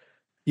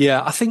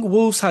 Yeah, I think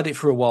Wolves had it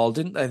for a while,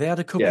 didn't they? They had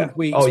a couple Yeah. of Oh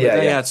weeks where yeah,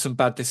 they yeah. had some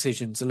bad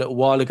decisions a little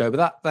while ago, but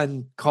that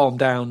then calmed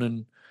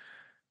down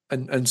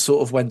and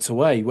sort of went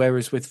away.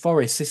 Whereas with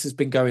Forest, this has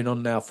been going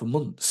on now for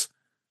months.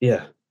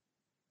 Yeah.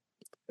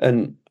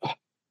 And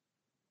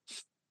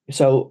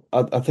so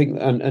I think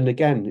and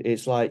again,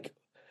 it's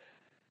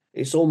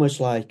almost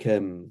like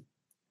on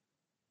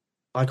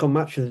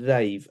Match of the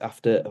Day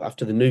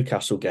after the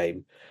Newcastle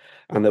game,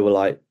 and they were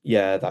like,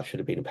 "Yeah, that should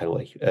have been a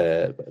penalty."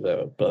 Blah,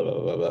 blah,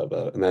 blah, blah,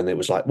 blah. And then it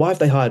was like, "Why have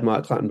they hired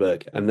Mark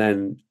Clattenburg?" And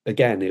then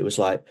again, it was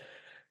like,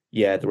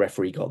 "Yeah, the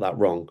referee got that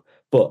wrong."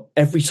 But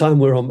every time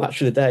we're on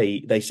Match of the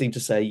Day, they seem to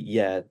say,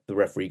 "Yeah, the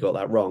referee got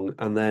that wrong,"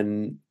 and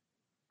then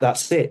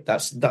that's it.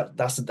 That's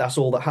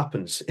all that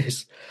happens.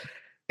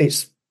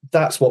 It's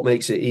that's what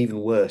makes it even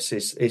worse.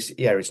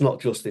 It's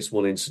not just this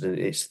one incident.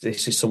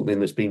 This is something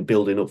that's been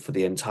building up for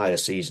the entire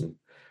season,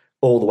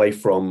 all the way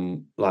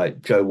from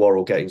like Joe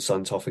Worrell getting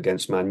sent off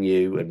against Man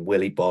U and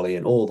Willy Bolly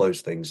and all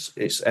those things.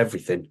 It's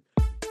everything.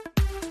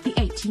 The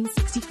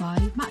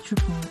 1865 Match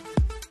Report.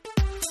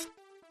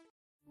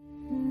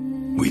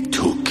 We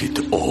took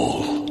it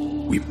all.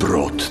 We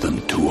brought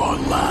them to our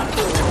land.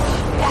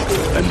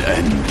 An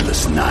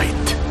endless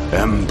night,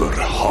 ember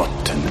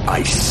hot and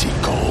icy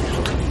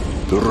cold.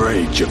 The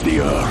rage of the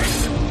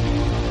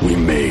earth. We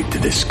made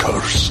this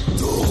curse.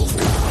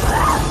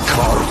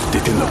 Carved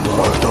it in the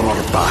blood on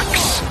our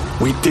backs.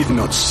 We did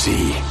not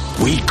see.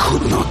 We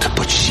could not,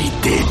 but she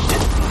did.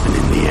 And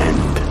in the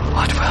end,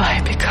 What will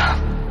I become?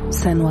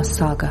 Senwa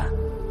Saga.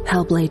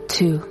 Hellblade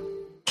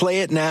 2.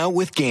 Play it now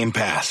with Game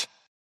Pass.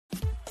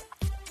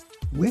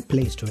 We're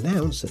pleased to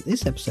announce that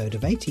this episode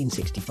of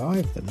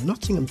 1865, the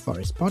Nottingham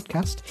Forest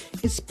podcast,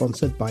 is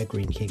sponsored by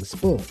Green King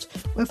Sport,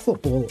 where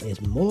football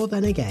is more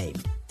than a game.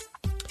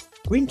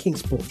 Green King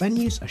Sport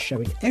venues are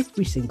showing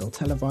every single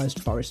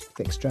televised Forest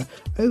fixture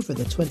over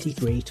the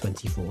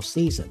 23-24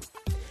 season.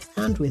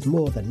 And with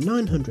more than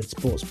 900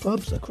 sports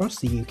pubs across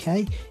the UK,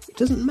 it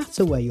doesn't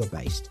matter where you're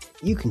based,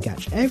 you can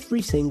catch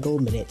every single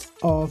minute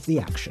of the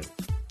action.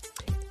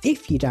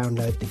 If you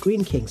download the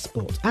Green King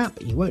Sport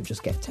app, you won't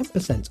just get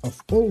 10%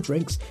 off all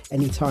drinks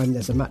anytime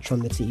there's a match on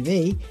the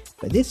TV,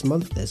 but this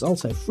month there's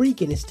also free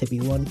Guinness to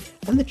be won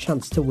and the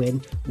chance to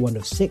win one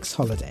of 6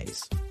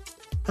 holidays.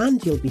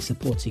 And you'll be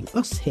supporting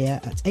us here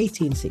at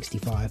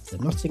 1865, the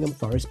Nottingham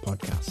Forest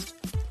podcast.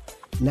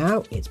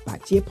 Now it's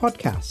back to your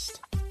podcast.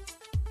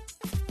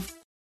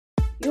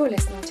 You're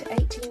listening to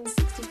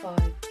 1865,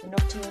 the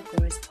Nottingham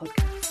Forest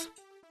podcast.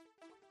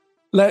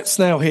 Let's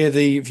now hear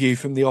the view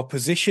from the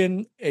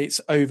opposition. It's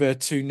over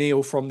to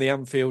Neil from the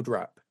Anfield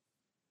Wrap.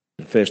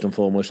 First and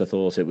foremost, I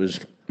thought it was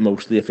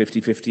mostly a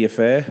 50-50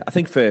 affair. I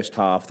think first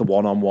half, the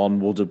one-on-one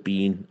would have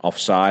been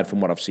offside from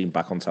what I've seen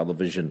back on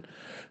television.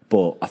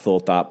 But I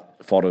thought that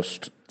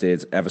Forest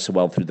did ever so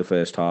well through the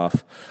first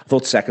half. I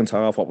thought second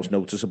half, what was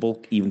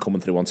noticeable, even coming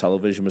through on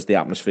television, was the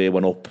atmosphere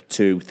went up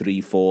 2, 3,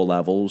 4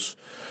 levels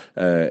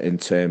in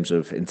terms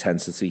of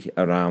intensity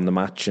around the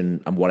match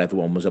and what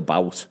everyone was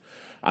about.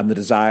 And the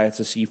desire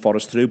to see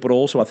Forest through, but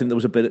also I think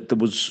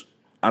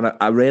and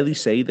I rarely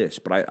say this,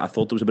 but I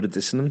thought there was a bit of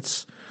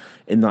dissonance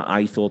in that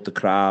I thought the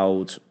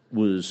crowd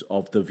was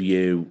of the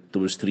view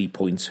there was 3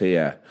 points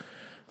here.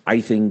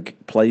 I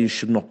think players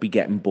should not be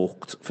getting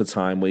booked for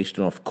time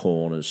wasting off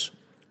corners.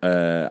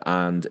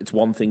 And it's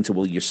one thing to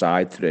will your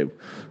side through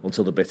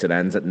until the bitter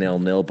ends at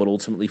 0-0, but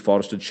ultimately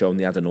Forest had shown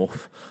they had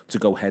enough to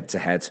go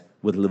head-to-head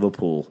with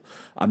Liverpool.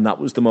 And that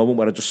was the moment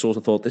where I just sort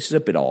of thought, this is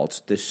a bit odd.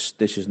 This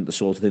isn't the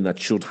sort of thing that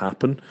should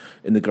happen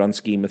in the grand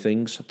scheme of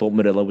things. I thought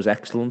Murillo was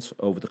excellent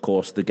over the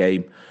course of the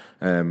game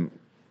in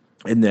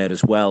there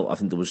as well. I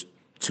think there was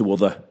two or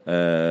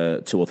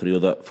three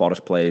other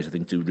Forest players I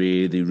think do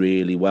really,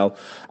 really well.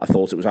 I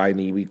thought it was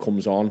Inewi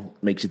comes on,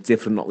 makes it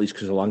different, not least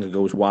because Elanga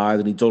goes wide,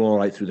 and he'd done all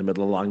right through the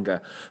middle of Elanga,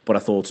 but I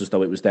thought as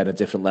though it was then a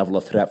different level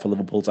of threat for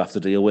Liverpool to have to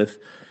deal with.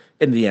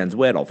 In the end,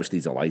 we're obviously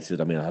delighted.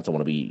 I mean, I don't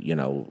want to be,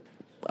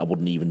 I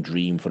wouldn't even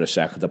dream for a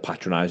second of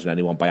patronising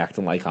anyone by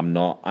acting like I'm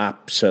not.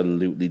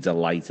 Absolutely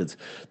delighted.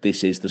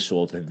 This is the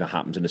sort of thing that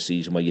happens in a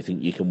season where you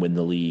think you can win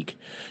the league,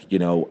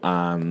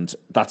 and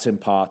that's in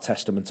part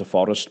testament to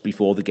Forest.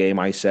 Before the game,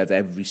 I said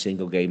every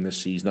single game this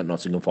season that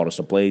Nottingham Forest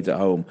have played at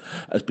home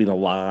has been a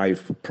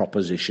live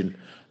proposition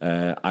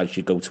as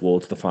you go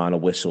towards the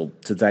final whistle.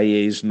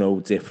 Today is no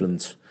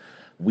different.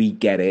 We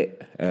get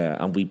it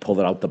and we pull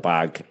it out the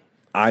bag.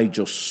 I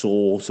just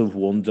sort of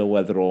wonder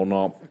whether or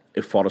not,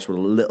 if Forest were a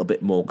little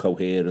bit more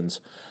coherent,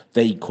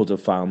 they could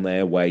have found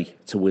their way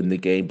to win the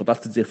game. But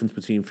that's the difference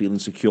between feeling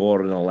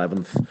secure in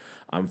 11th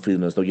and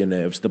feeling as though your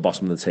nerves at the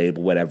bottom of the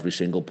table where every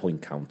single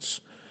point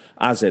counts.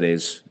 As it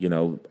is,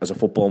 as a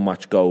football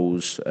match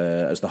goes,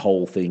 as the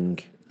whole thing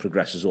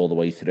progresses all the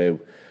way through,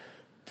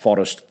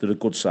 Forest, they're a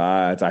good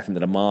side. I think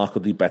they're a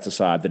markedly better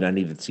side than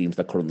any of the teams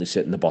that currently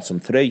sit in the bottom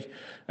three.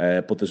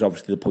 But there's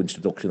obviously the points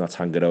deduction that's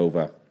hanging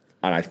over.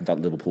 And I think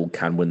that Liverpool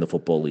can win the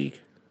Football League.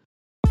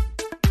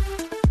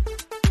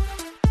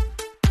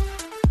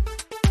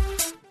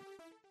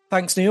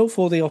 Thanks, Neil,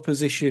 for the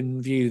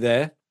opposition view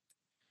there.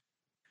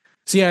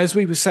 So, yeah, as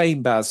we were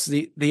saying, Baz,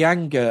 the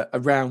anger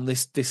around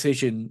this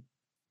decision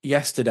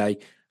yesterday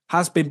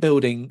has been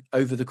building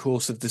over the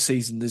course of the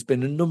season. There's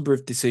been a number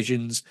of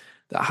decisions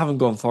that haven't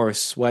gone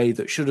Forest's way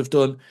that should have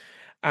done.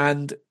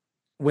 And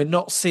we're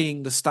not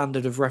seeing the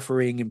standard of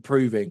refereeing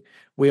improving.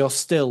 We are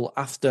still,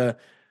 after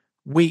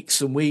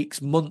weeks and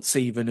weeks, months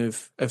even,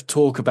 of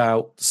talk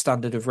about the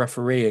standard of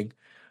refereeing,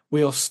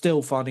 we are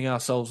still finding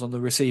ourselves on the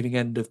receiving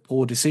end of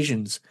poor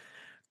decisions.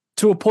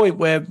 To a point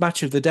where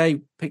Match of the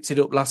Day picked it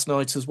up last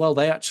night as well.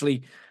 They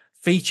actually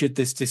featured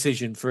this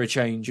decision for a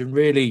change and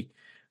really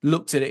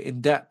looked at it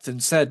in depth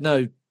and said,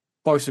 no,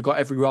 Boris have got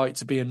every right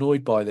to be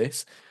annoyed by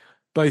this.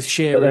 Both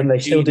Shearer but then they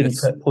still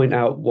Eunice, didn't point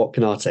out what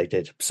Canate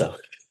did. So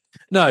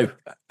no,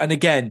 and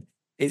again,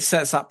 it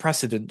sets that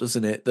precedent,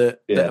 doesn't it?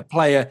 That a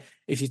player,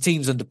 if your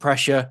team's under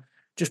pressure,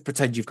 just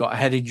pretend you've got a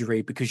head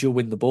injury because you'll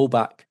win the ball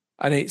back.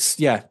 And it's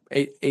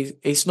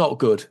not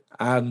good.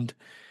 And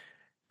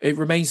it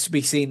remains to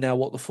be seen now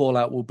what the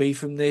fallout will be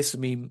from this. I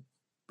mean,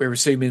 we're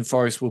assuming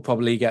Forest will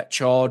probably get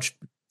charged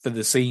for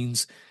the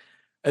scenes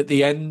at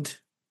the end.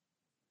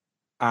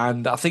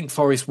 And I think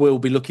Forest will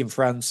be looking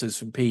for answers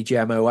from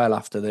PGMOL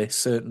after this,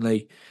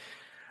 certainly.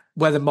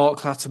 Whether Mark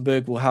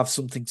Clattenburg will have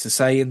something to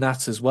say in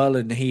that as well,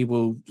 and he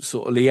will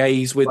sort of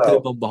liaise with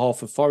them on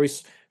behalf of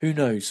Forest, who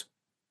knows?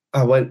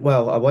 I went when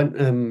I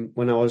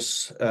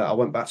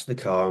went back to the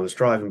car. I was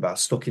driving back,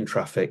 stuck in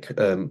traffic.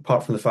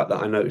 Apart from the fact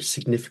that I noticed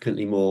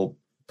significantly more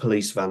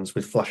police vans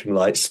with flashing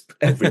lights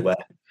everywhere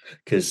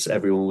because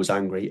everyone was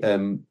angry.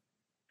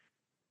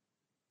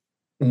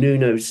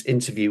 Nuno's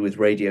interview with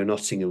Radio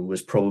Nottingham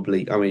was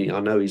probably, I mean, I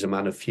know he's a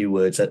man of few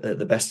words at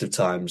the best of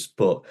times,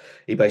 but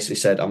he basically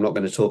said, I'm not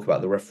going to talk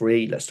about the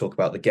referee, let's talk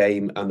about the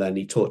game. And then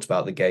he talked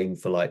about the game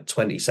for like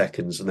 20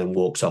 seconds and then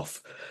walks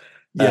off.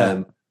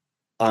 Yeah.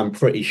 I'm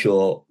pretty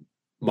sure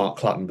Mark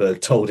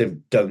Clattenburg told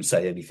him, don't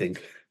say anything.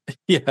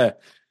 Yeah.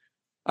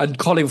 And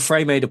Colin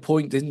Frey made a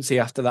point, didn't he,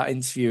 after that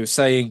interview,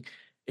 saying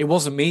it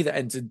wasn't me that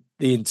entered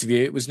the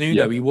interview, it was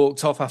Nuno. He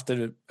walked off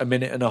after a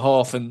minute and a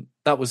half and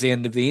that was the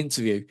end of the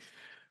interview.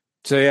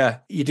 So, yeah,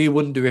 you do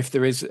wonder if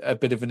there is a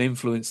bit of an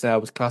influence there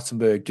with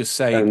Clattenburg just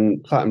saying...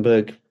 And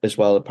Clattenburg as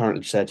well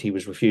apparently said he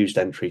was refused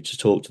entry to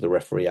talk to the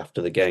referee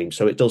after the game.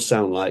 So it does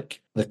sound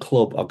like the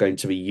club are going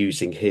to be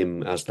using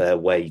him as their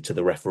way to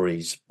the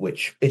referees,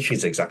 which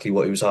is exactly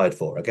what he was hired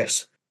for, I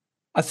guess.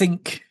 I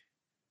think,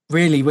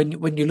 really,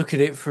 when you look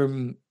at it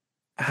from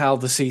how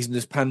the season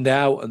has panned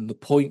out and the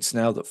points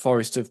now that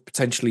Forest have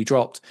potentially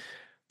dropped,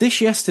 this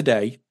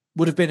yesterday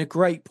would have been a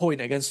great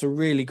point against a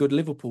really good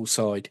Liverpool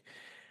side.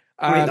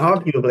 I mean,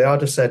 arguably,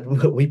 I'd have said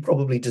we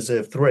probably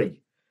deserve 3.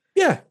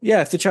 Yeah.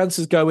 If the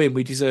chances go in,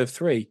 we deserve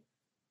 3.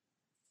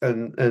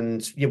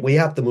 And we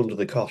had them under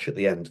the cosh at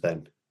the end.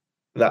 Then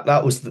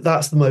that's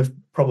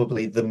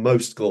the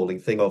most galling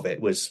thing of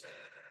it was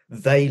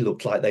they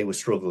looked like they were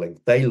struggling.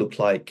 They looked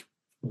like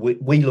we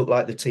looked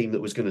like the team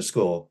that was going to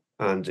score,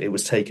 and it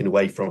was taken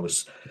away from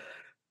us.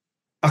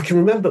 I can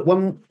remember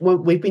when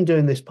we've been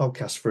doing this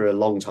podcast for a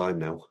long time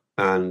now,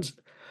 and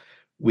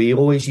we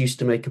always used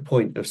to make a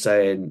point of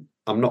saying,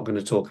 I'm not going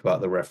to talk about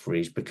the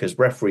referees because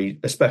referees,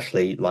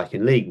 especially like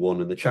in League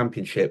One and the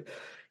Championship,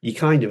 you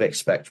kind of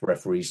expect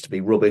referees to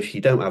be rubbish.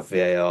 You don't have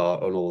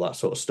VAR and all that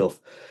sort of stuff.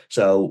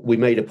 So we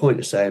made a point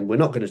of saying we're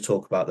not going to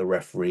talk about the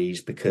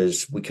referees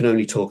because we can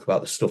only talk about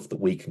the stuff that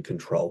we can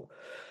control.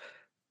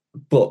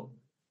 But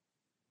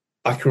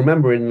I can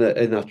remember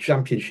in our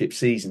Championship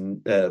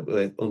season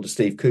under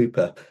Steve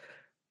Cooper,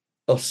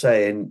 us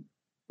saying,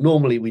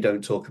 normally we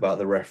don't talk about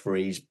the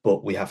referees,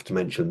 but we have to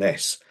mention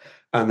this.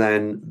 And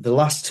then the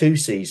last 2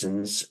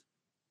 seasons,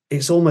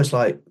 it's almost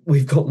like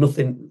we've got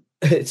nothing.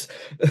 It's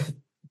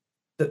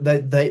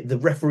the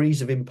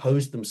referees have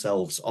imposed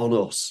themselves on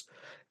us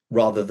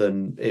rather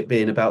than it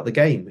being about the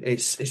game.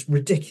 It's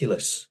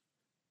ridiculous.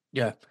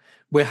 Yeah,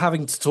 we're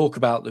having to talk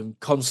about them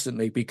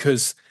constantly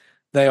because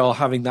they are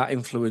having that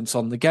influence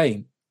on the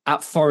game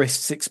at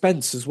Forest's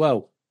expense as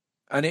well.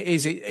 And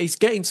it's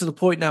getting to the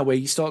point now where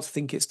you start to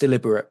think it's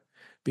deliberate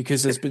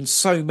because there's been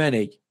so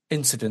many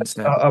incidents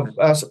now.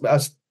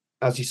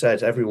 As you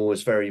said, everyone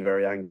was very,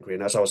 very angry.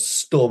 And as I was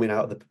storming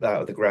out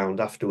of the ground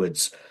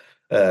afterwards,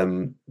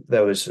 there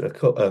was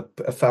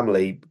a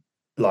family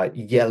like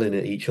yelling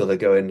at each other,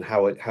 going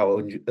how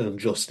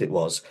unjust it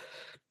was.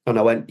 And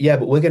I went, yeah,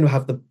 but we're going to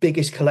have the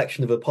biggest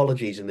collection of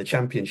apologies in the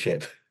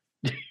Championship.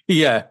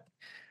 Yeah.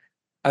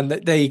 And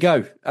there you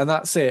go. And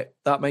that's it.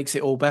 That makes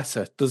it all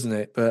better, doesn't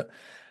it? But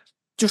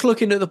just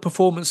looking at the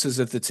performances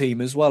of the team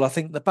as well, I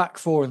think the back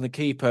four and the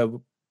keeper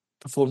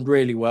performed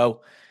really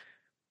well.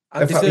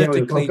 And deserved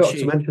a clean sheet. I've got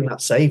to mention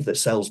that save that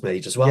Sells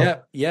made as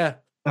well. Yeah.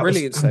 That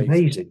Brilliant was save.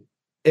 Amazing.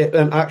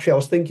 And actually, I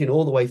was thinking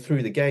all the way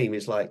through the game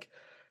is like,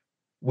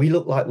 we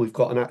look like we've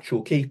got an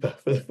actual keeper.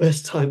 For the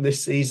first time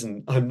this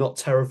season, I'm not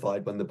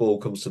terrified when the ball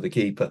comes to the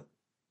keeper.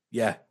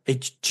 Yeah,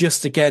 it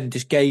just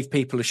gave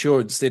people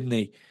assurance, didn't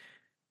he?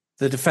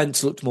 The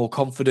defence looked more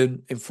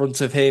confident in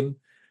front of him.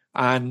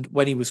 And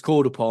when he was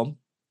called upon,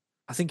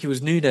 I think it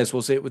was Nunes,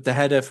 was it, with the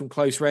header from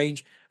close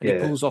range, and he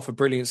pulls off a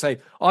brilliant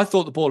save. I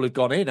thought the ball had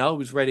gone in. I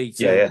was ready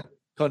to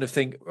kind of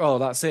think, oh,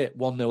 that's it,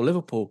 1-0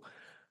 Liverpool.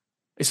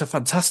 It's a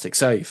fantastic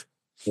save.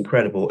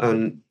 Incredible.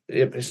 And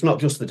it's not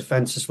just the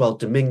defence as well.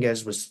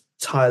 Dominguez was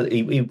tired.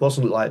 He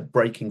wasn't like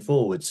breaking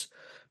forwards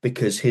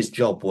because his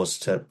job was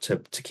to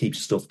keep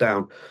stuff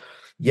down.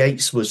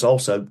 Yates was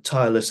also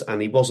tireless, and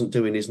he wasn't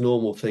doing his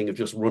normal thing of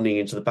just running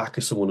into the back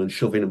of someone and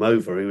shoving him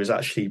over. He was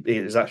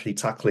actually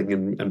tackling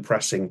and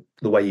pressing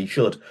the way he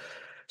should.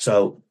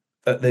 So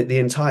the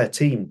entire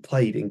team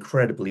played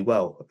incredibly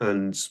well.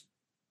 And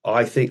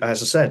I think,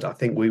 as I said, I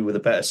think we were the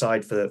better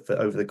side for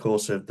over the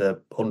course of the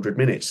 100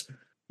 minutes.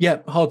 Yeah,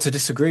 hard to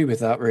disagree with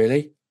that,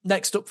 really.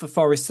 Next up for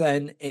Forest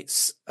then,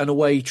 it's an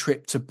away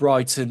trip to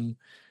Brighton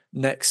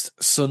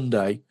next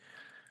Sunday.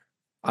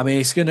 I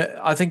mean,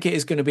 I think it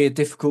is going to be a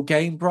difficult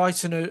game.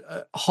 Brighton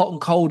are hot and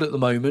cold at the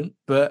moment,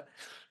 but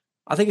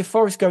I think if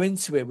Forest go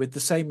into it with the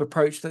same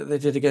approach that they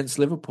did against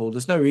Liverpool,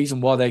 there's no reason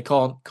why they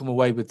can't come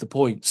away with the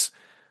points,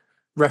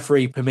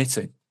 referee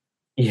permitting.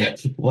 Yeah,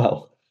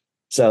 well,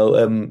 so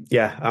I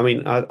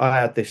mean, I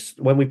had this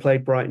when we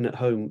played Brighton at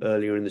home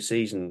earlier in the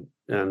season,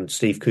 and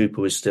Steve Cooper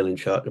was still in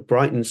charge.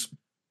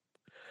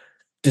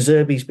 De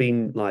Zerbi's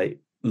been like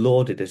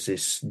lauded as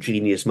this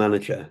genius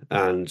manager,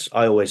 and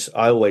I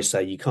always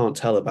say you can't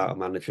tell about a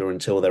manager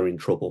until they're in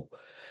trouble.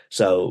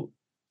 So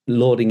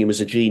lauding him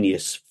as a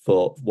genius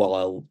for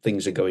while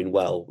things are going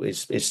well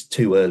is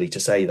too early to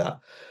say that.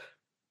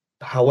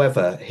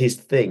 However, his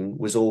thing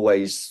was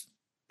always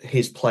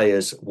his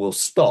players will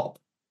stop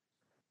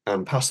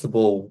and pass the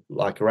ball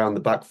like around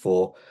the back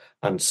four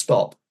and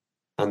stop,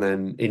 and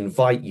then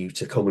invite you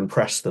to come and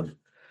press them.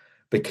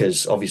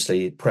 Because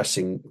obviously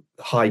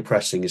high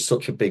pressing is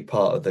such a big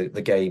part of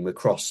the game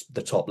across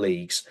the top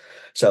leagues.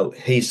 So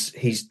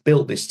he's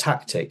built this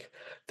tactic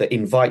that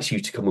invites you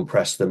to come and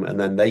press them, and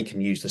then they can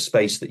use the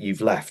space that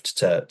you've left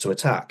to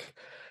attack.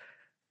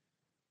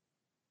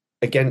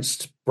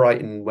 Against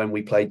Brighton, when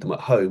we played them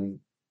at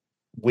home,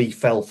 we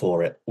fell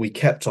for it. We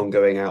kept on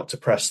going out to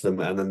press them,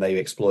 and then they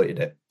exploited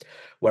it.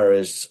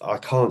 Whereas I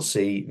can't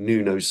see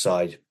Nuno's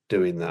side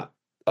doing that.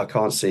 I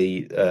can't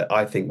see.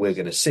 I think we're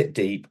going to sit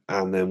deep,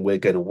 and then we're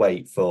going to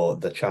wait for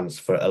the chance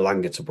for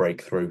Elanga to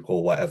break through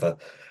or whatever,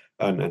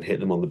 and hit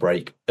them on the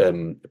break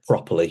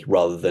properly,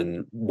 rather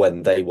than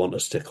when they want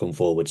us to come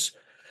forwards.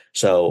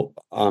 So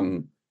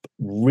I'm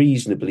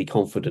reasonably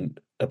confident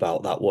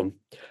about that one.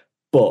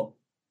 But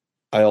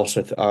I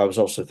was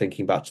also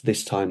thinking back to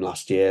this time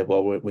last year.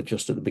 Well, we're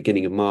just at the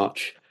beginning of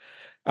March.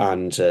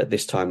 And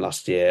this time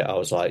last year, I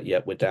was like,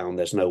 we're down.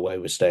 There's no way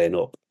we're staying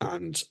up.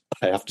 And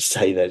I have to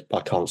say that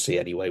I can't see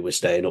any way we're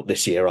staying up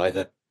this year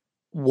either.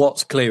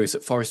 What's clear is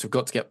that Forest have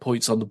got to get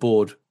points on the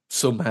board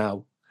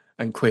somehow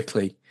and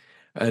quickly.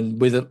 And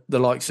with the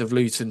likes of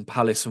Luton,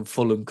 Palace and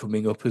Fulham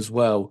coming up as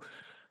well,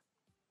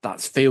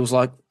 that feels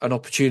like an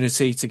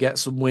opportunity to get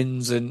some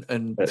wins and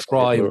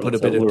try and put a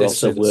bit of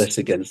distance. We're also worse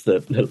against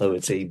the lower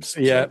teams.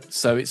 Yeah,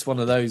 so it's one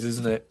of those,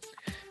 isn't it?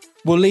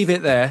 We'll leave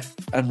it there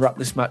and wrap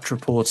this match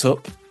report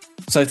up.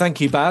 So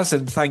thank you, Baz,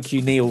 and thank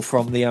you, Neil,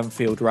 from the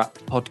Anfield Wrap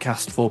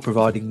podcast for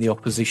providing the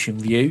opposition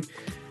view.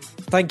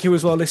 Thank you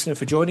as well, listener,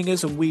 for joining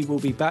us, and we will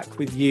be back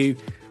with you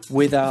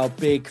with our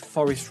big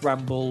Forest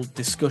Ramble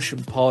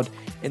discussion pod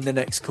in the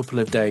next couple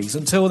of days.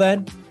 Until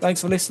then,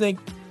 thanks for listening,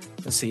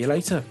 and see you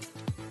later.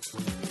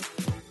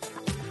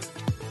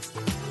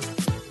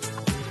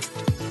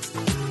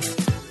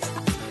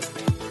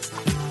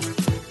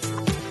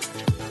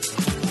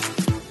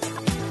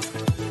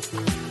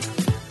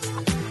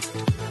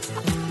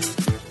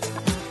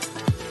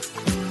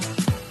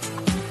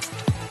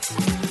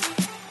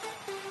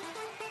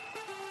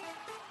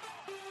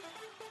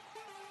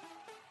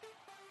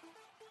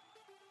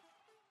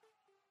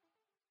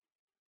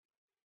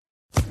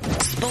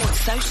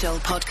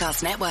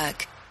 Podcast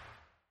Network.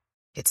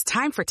 It's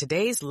time for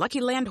today's Lucky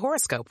Land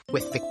horoscope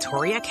with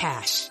Victoria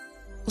Cash.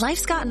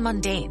 Life's gotten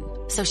mundane,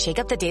 so shake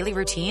up the daily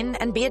routine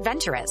and be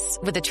adventurous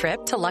with a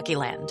trip to Lucky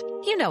Land.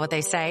 You know what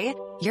they say,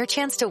 your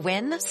chance to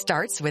win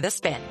starts with a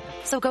spin.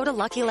 So go to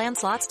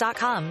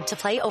LuckyLandSlots.com to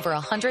play over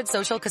 100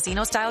 social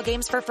casino-style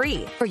games for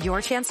free for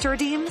your chance to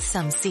redeem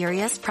some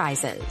serious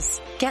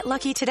prizes. Get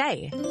lucky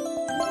today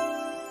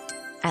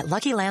at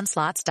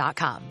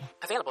LuckyLandSlots.com.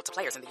 Available to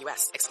players in the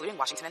U.S., excluding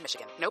Washington and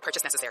Michigan. No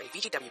purchase necessary.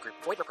 VGW Group.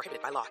 Void where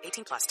prohibited by law.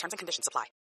 18+. Terms and conditions apply.